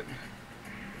hell of it.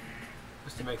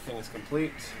 Just to make things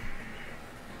complete.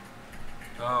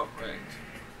 Oh, right.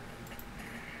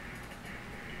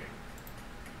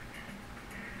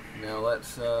 Now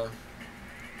let's, there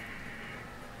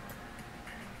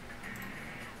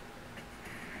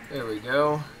we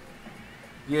go.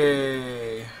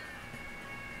 Yay!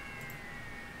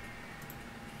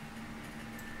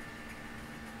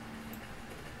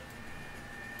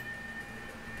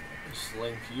 Just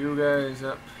link you guys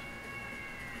up.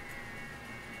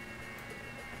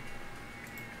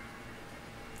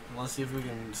 Let's see if we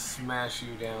can smash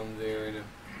you down there in a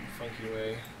funky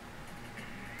way.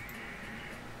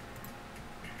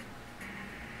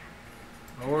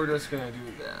 Well, we're just gonna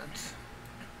do that.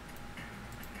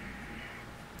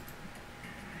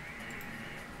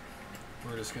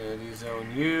 We're just gonna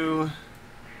de-zone you.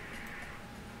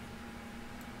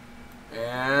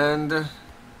 And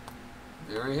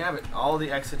there we have it. All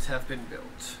the exits have been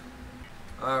built.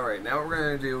 Alright, now what we're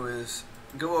gonna do is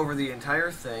go over the entire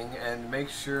thing and make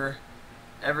sure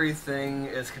everything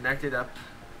is connected up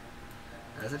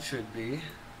as it should be.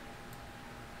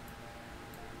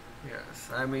 Yes,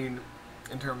 I mean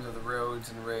in terms of the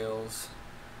roads and rails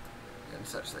and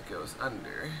such that goes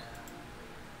under.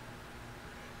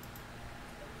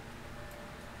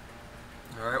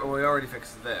 Alright, well we already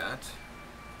fixed that.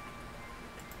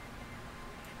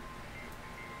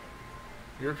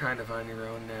 You're kind of on your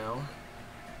own now,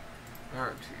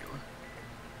 aren't you?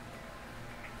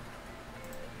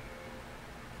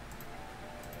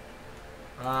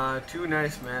 Two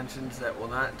nice mansions that will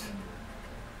not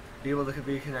be able to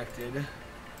be connected.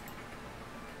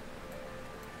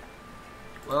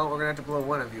 Well, we're gonna have to blow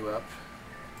one of you up.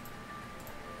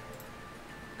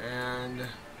 And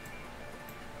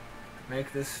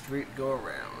make this street go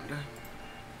around.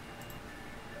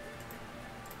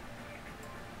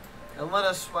 And let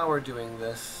us, while we're doing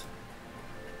this,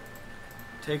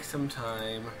 take some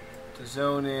time to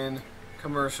zone in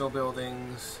commercial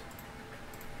buildings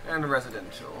and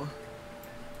residential.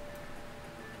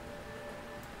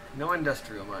 No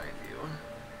industrial, mind you.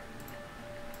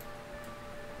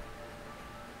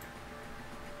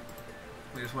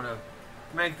 We just want to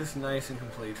make this nice and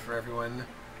complete for everyone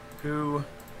who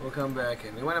will come back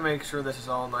in. We want to make sure this is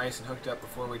all nice and hooked up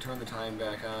before we turn the time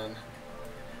back on.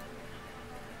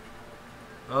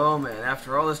 Oh man,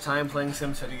 after all this time playing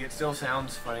SimCity, it still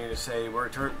sounds funny to say we're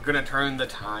gonna turn the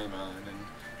time on and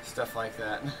stuff like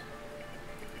that.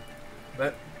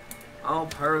 But all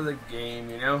part of the game,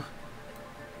 you know?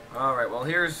 Alright, well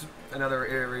here's another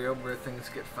area where things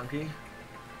get funky.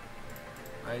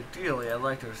 Ideally, I'd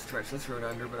like to stretch this road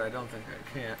under, but I don't think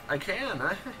I can. I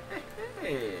can!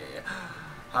 Hey!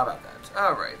 How about that?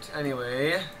 Alright,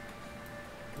 anyway.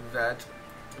 That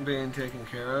being taken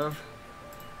care of.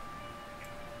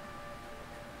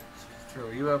 Let's throw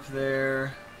you up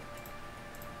there.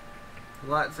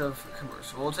 Lots of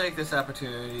commercial. We'll take this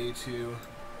opportunity to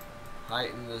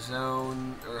heighten the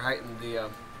zone, or heighten the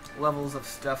levels of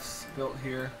stuffs built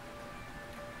here.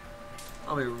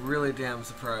 I'll be really damn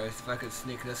surprised if I could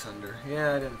sneak this under.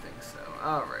 Yeah, I didn't think so.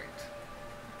 Alright.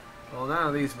 Well, none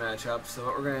of these match up, so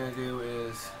what we're going to do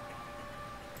is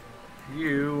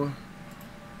you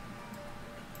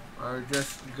are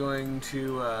just going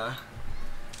to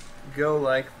go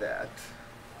like that.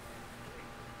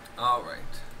 Alright.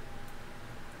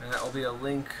 And that will be a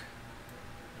link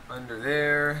under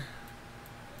there.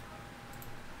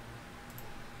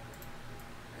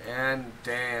 And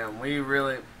damn, we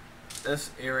really...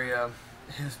 This area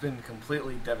has been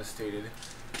completely devastated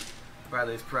by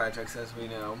these projects, as we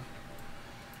know.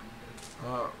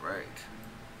 Alright.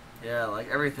 Yeah, like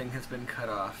everything has been cut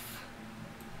off.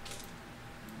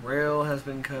 Rail has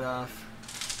been cut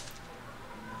off.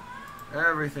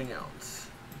 Everything else.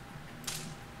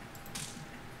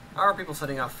 Are people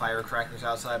setting off firecrackers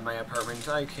outside my apartment?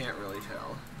 I can't really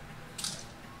tell.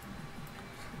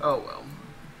 Oh well.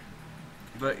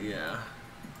 But yeah.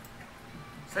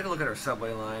 Let's take a look at our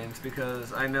subway lines,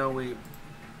 because I know I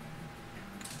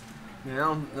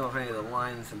don't know if any of the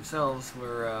lines themselves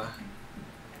were,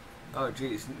 oh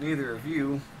geez, neither of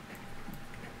you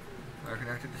are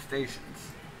connected to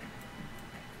stations.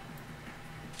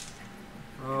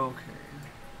 Okay.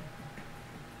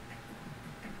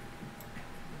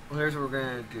 Well, here's what we're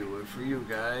going to do. For you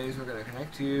guys, we're going to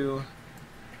connect to you.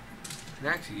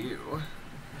 Connect to you.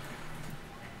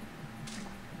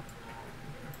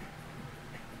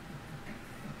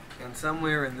 And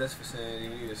somewhere in this vicinity,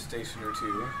 we need a station or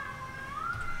two.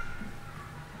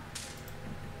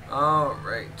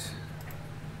 Alright.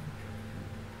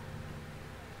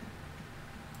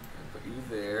 Put you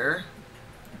there.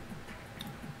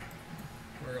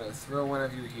 We're going to throw one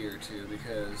of you here, too,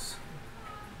 because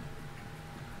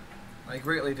I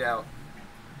greatly doubt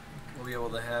we'll be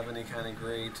able to have any kind of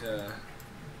great,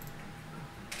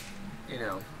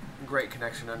 great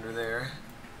connection under there.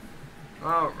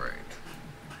 Alright.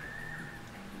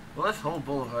 Well, this whole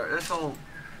boulevard, this whole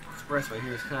expressway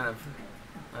here is kind of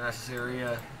unnecessary.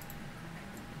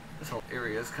 This whole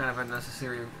area is kind of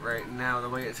unnecessary right now, the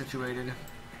way it's situated.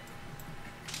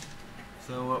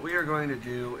 So what we are going to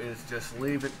do is just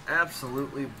leave it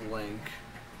absolutely blank.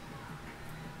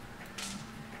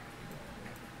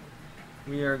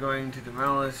 We are going to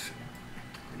demolish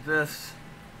this,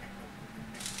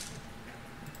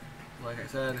 like I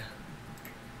said.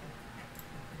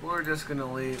 We're just going to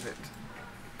leave it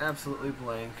absolutely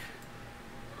blank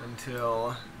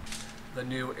until the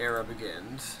new era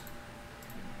begins.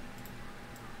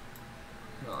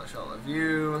 Demolish all of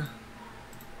you.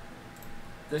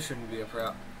 This shouldn't be a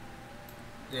problem.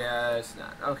 Yeah, it's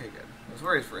not. Okay, good. I was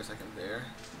worried for a second there.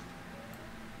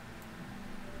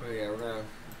 But yeah, we're gonna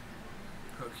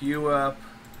hook you up.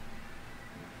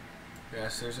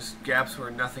 Yes, there's just gaps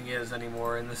where nothing is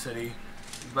anymore in the city,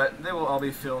 but they will all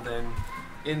be filled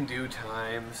in due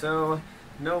time, so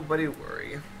nobody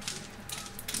worry.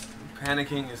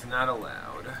 Panicking is not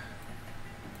allowed.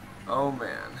 Oh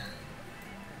man.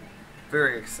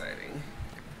 Very exciting.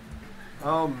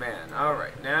 Oh man.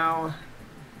 Alright, now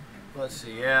let's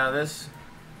see. Yeah, this,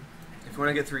 if you want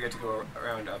to get through, you have to go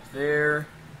around up there.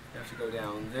 You have to go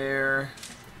down there.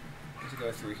 You have to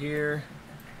go through here.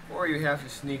 Or you have to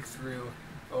sneak through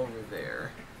over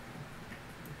there.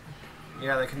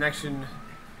 Yeah, the connection,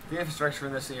 the infrastructure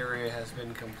in this area has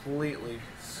been completely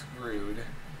screwed.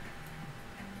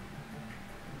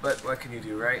 But what can you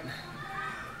do, right?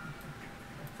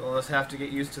 They'll just have to get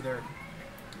used to their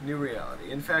new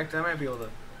reality. In fact, I might be able to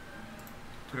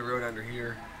put a road under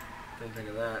here. Didn't think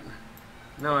of that.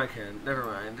 No, I can't. Never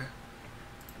mind.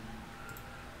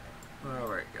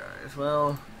 Alright, guys.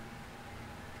 Well,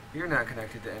 you're not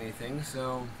connected to anything,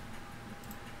 so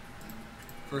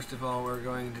first of all, we're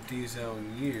going to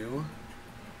D-zone you.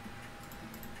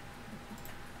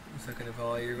 Second of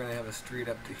all, you're going to have a street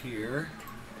up to here,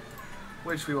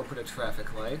 which we will put a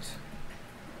traffic light.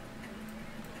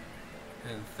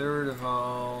 And third of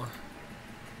all,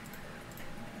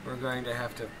 we're going to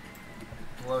have to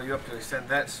blow you up to extend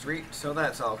that street, so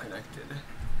that's all connected.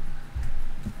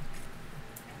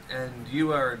 And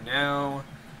you are now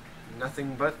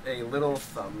nothing but a little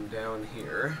thumb down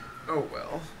here. Oh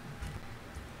well.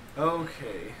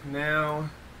 Okay, now,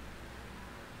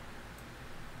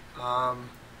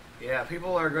 yeah,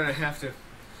 people are going to have to,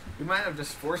 we might have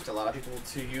just forced a lot of people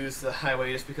to use the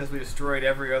highway just because we destroyed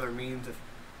every other means of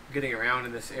getting around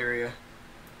in this area.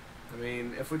 I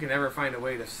mean, if we can ever find a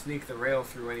way to sneak the rail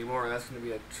through anymore, that's going to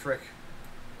be a trick.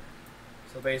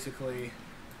 So basically,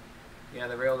 yeah,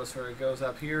 the rail just sort of goes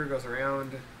up here, goes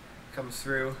around, comes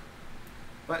through.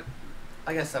 But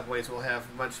I guess subways will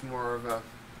have much more of a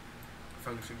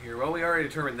function here. Well, we already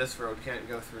determined this road can't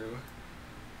go through.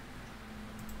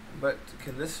 But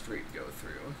can this street go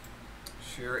through?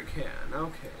 Sure it can.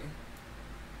 Okay.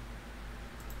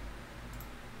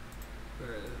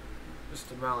 Just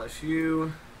demolish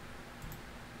you.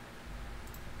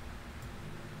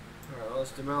 Alright, well,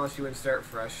 let's demolish you and start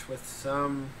fresh with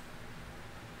some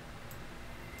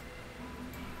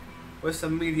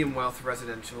medium wealth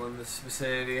residential in this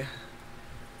vicinity.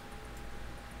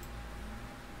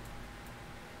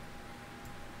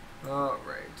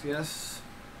 Alright, yes.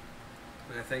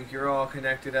 And I think you're all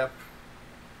connected up.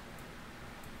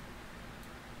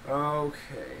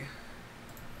 Okay.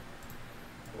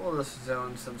 We'll just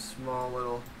zone some small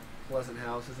little pleasant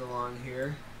houses along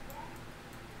here,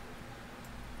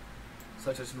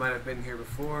 such as might have been here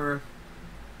before.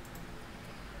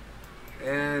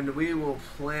 And we will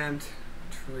plant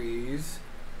trees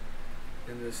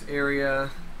in this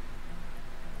area.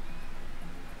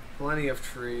 Plenty of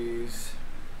trees.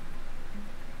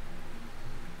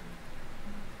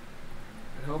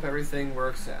 I hope everything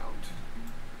works out.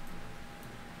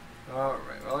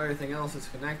 Alright, well, everything else is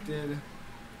connected.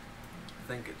 I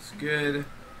think it's good.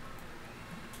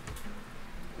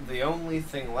 The only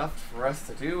thing left for us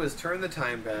to do is turn the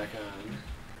time back on.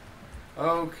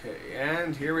 Okay,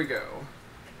 and here we go.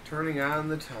 Turning on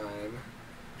the time.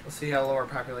 Let's see how low our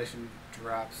population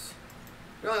drops.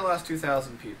 We only lost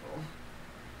 2,000 people.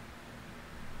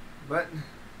 But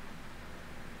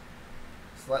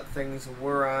let's let things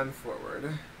whir on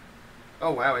forward.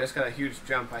 Oh wow, we just got a huge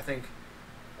jump. I think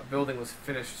a building was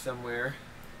finished somewhere.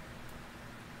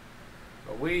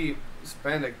 But we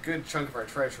spend a good chunk of our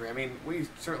treasury. I mean, we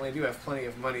certainly do have plenty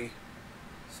of money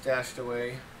stashed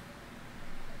away.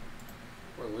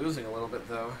 We're losing a little bit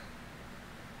though.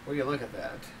 Will you look at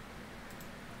that?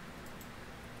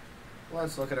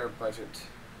 Let's look at our budget.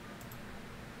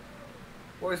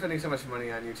 Why are we spending so much money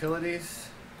on utilities?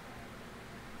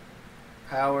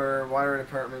 Power, water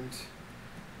department.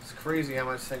 It's crazy how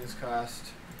much things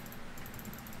cost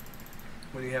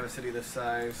when you have a city this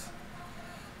size.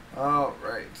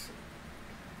 Alright.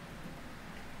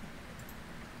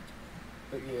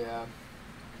 But yeah.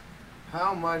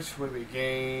 How much would we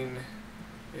gain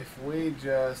if we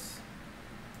just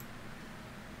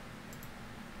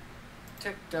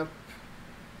ticked up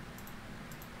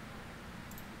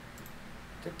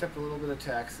a little bit of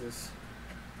taxes?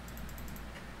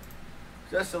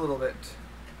 Just a little bit.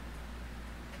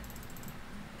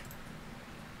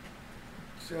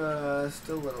 Just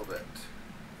a little bit.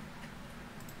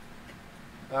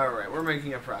 Alright, we're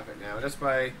making a profit now just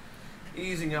by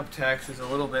easing up taxes a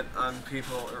little bit on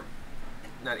people, or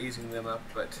not easing them up,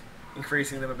 but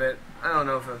increasing them a bit. I don't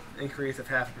know if an increase of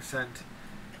 0.5%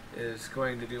 is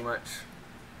going to do much.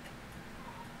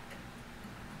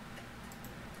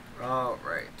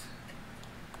 Alright.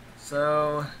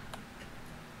 So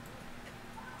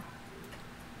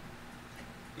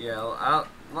yeah, a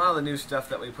lot of the new stuff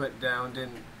that we put down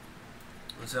didn't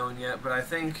zone yet, but I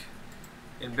think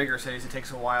in bigger cities it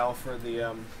takes a while for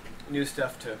the new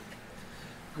stuff to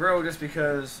grow, just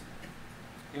because,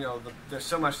 you know, there's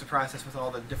so much to process with all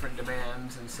the different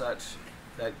demands and such,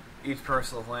 that each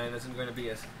parcel of land isn't going to be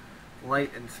as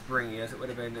light and springy as it would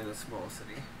have been in a small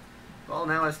city. Well,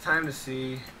 now it's time to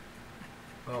see.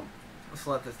 Well, let's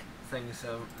let the things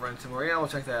run some more. Yeah, we'll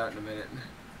check that out in a minute,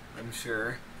 I'm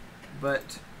sure.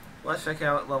 But let's check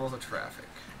out levels of traffic.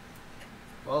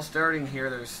 Well, starting here,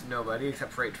 there's nobody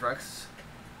except freight trucks.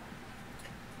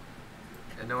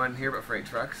 And no one here but freight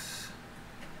trucks.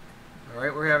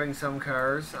 Alright, we're having some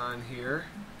cars on here.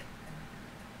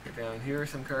 Get down here,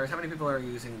 some cars. How many people are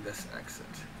using this exit?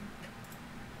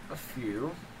 A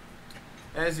few.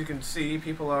 As you can see,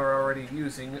 people are already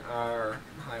using our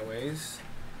highways.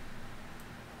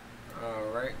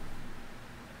 Alright.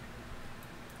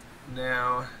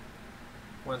 Now,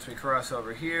 once we cross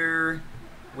over here,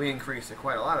 we increase to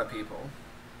quite a lot of people.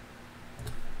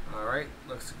 Alright,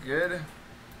 looks good.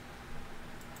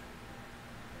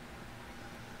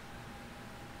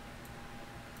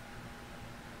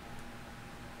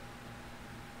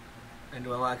 And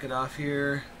do I lock it off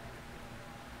here?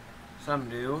 Some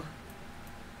do.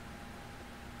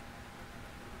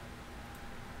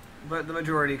 But the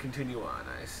majority continue on,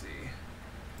 I see.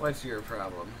 What's your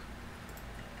problem?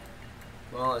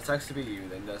 Well, it sucks to be you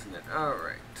then, doesn't it?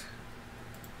 Alright.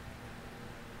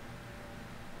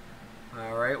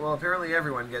 Alright, well apparently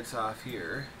everyone gets off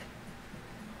here.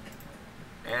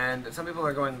 And some people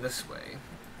are going this way.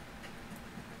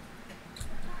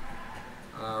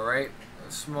 Alright,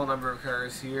 a small number of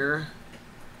cars here.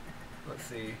 Let's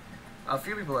see. A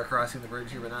few people are crossing the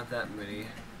bridge here, but not that many.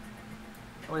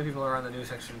 How many people are on the new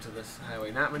section to this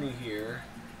highway? Not many here.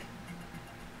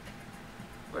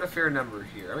 But a fair number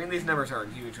here. I mean, these numbers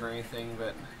aren't huge or anything,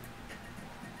 but...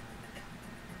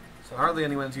 So hardly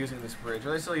anyone's using this bridge.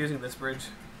 Are they still using this bridge?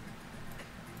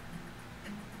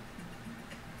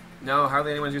 No,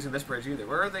 hardly anyone's using this bridge either.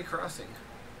 Where are they crossing?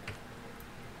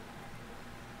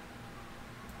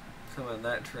 Some on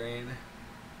that train.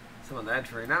 Some on that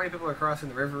train. Not many people are crossing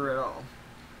the river at all.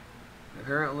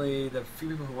 Apparently, the few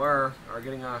people who are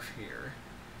getting off here.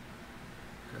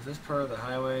 Because this part of the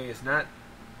highway is not...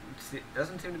 It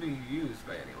doesn't seem to be used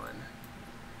by anyone.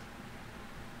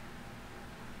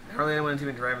 Hardly anyone's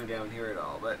even driving down here at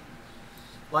all, but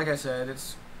like I said,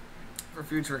 it's for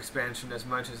future expansion as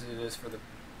much as it is for the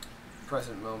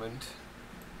present moment.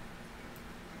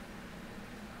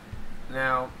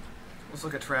 Now, let's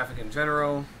look at traffic in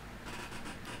general.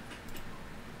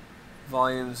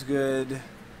 Volume's good.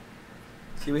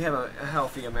 See, we have a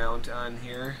healthy amount on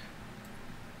here.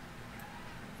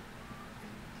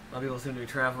 A lot of people seem to be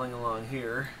traveling along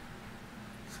here.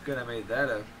 It's good I made that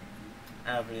a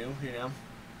avenue, you know.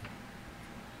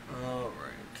 Alright.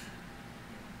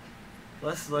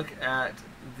 Let's look at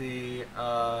the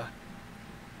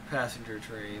passenger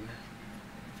train.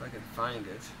 If I can find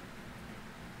it.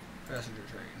 Passenger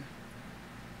train.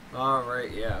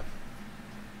 Alright, yeah.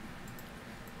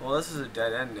 Well, this is a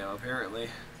dead end now, apparently.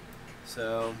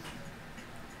 So,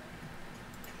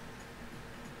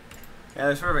 yeah,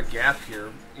 there's sort of a gap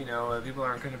here. You know, people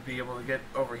aren't going to be able to get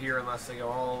over here unless they go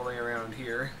all the way around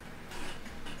here.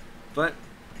 But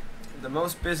the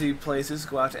most busy places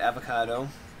go out to Avocado.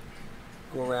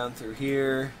 Go around through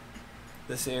here,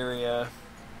 this area.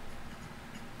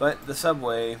 But the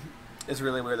subway is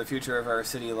really where the future of our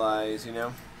city lies, you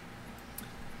know.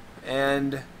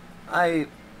 And I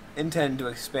intend to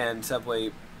expand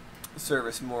subway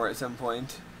service more at some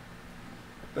point.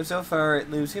 But so far it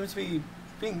seems to be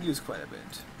being used quite a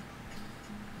bit.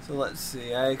 So let's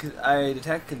see, I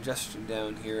detect congestion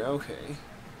down here, okay.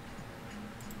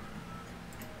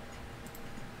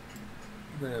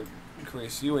 We're going to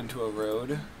increase you into a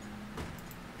road.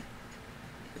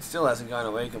 It still hasn't gone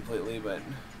away completely, but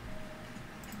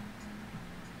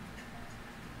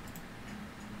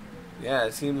yeah,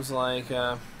 it seems like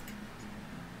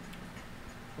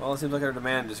well, it seems like our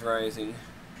demand is rising.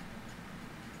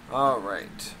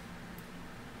 Alright.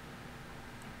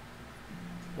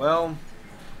 Well,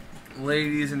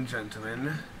 ladies and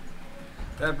gentlemen,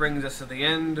 that brings us to the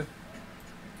end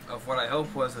of what I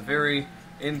hope was a very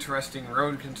interesting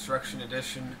road construction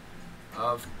edition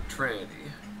of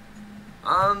Trinity.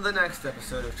 On the next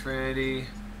episode of Trinity,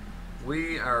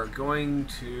 we are going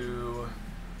to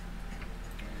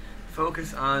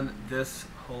focus on this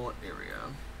whole area.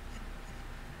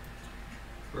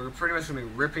 We're pretty much going to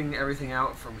be ripping everything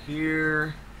out from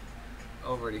here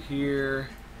over to here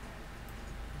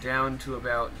down to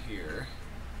about here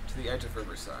to the edge of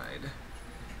Riverside.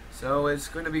 So it's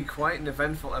going to be quite an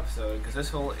eventful episode because this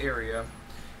whole area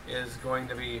is going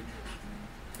to be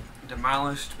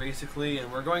demolished basically, and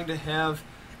we're going to have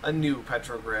a new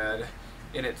Petrograd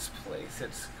in its place.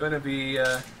 It's going to be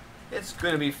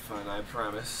fun, I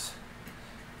promise.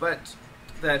 But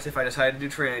that's if I decide to do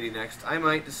Trinity next. I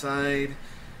might decide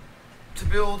to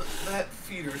build that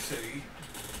feeder city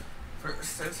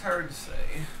first. It's hard to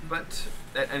say, but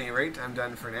at any rate, I'm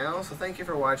done for now. So thank you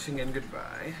for watching and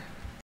goodbye.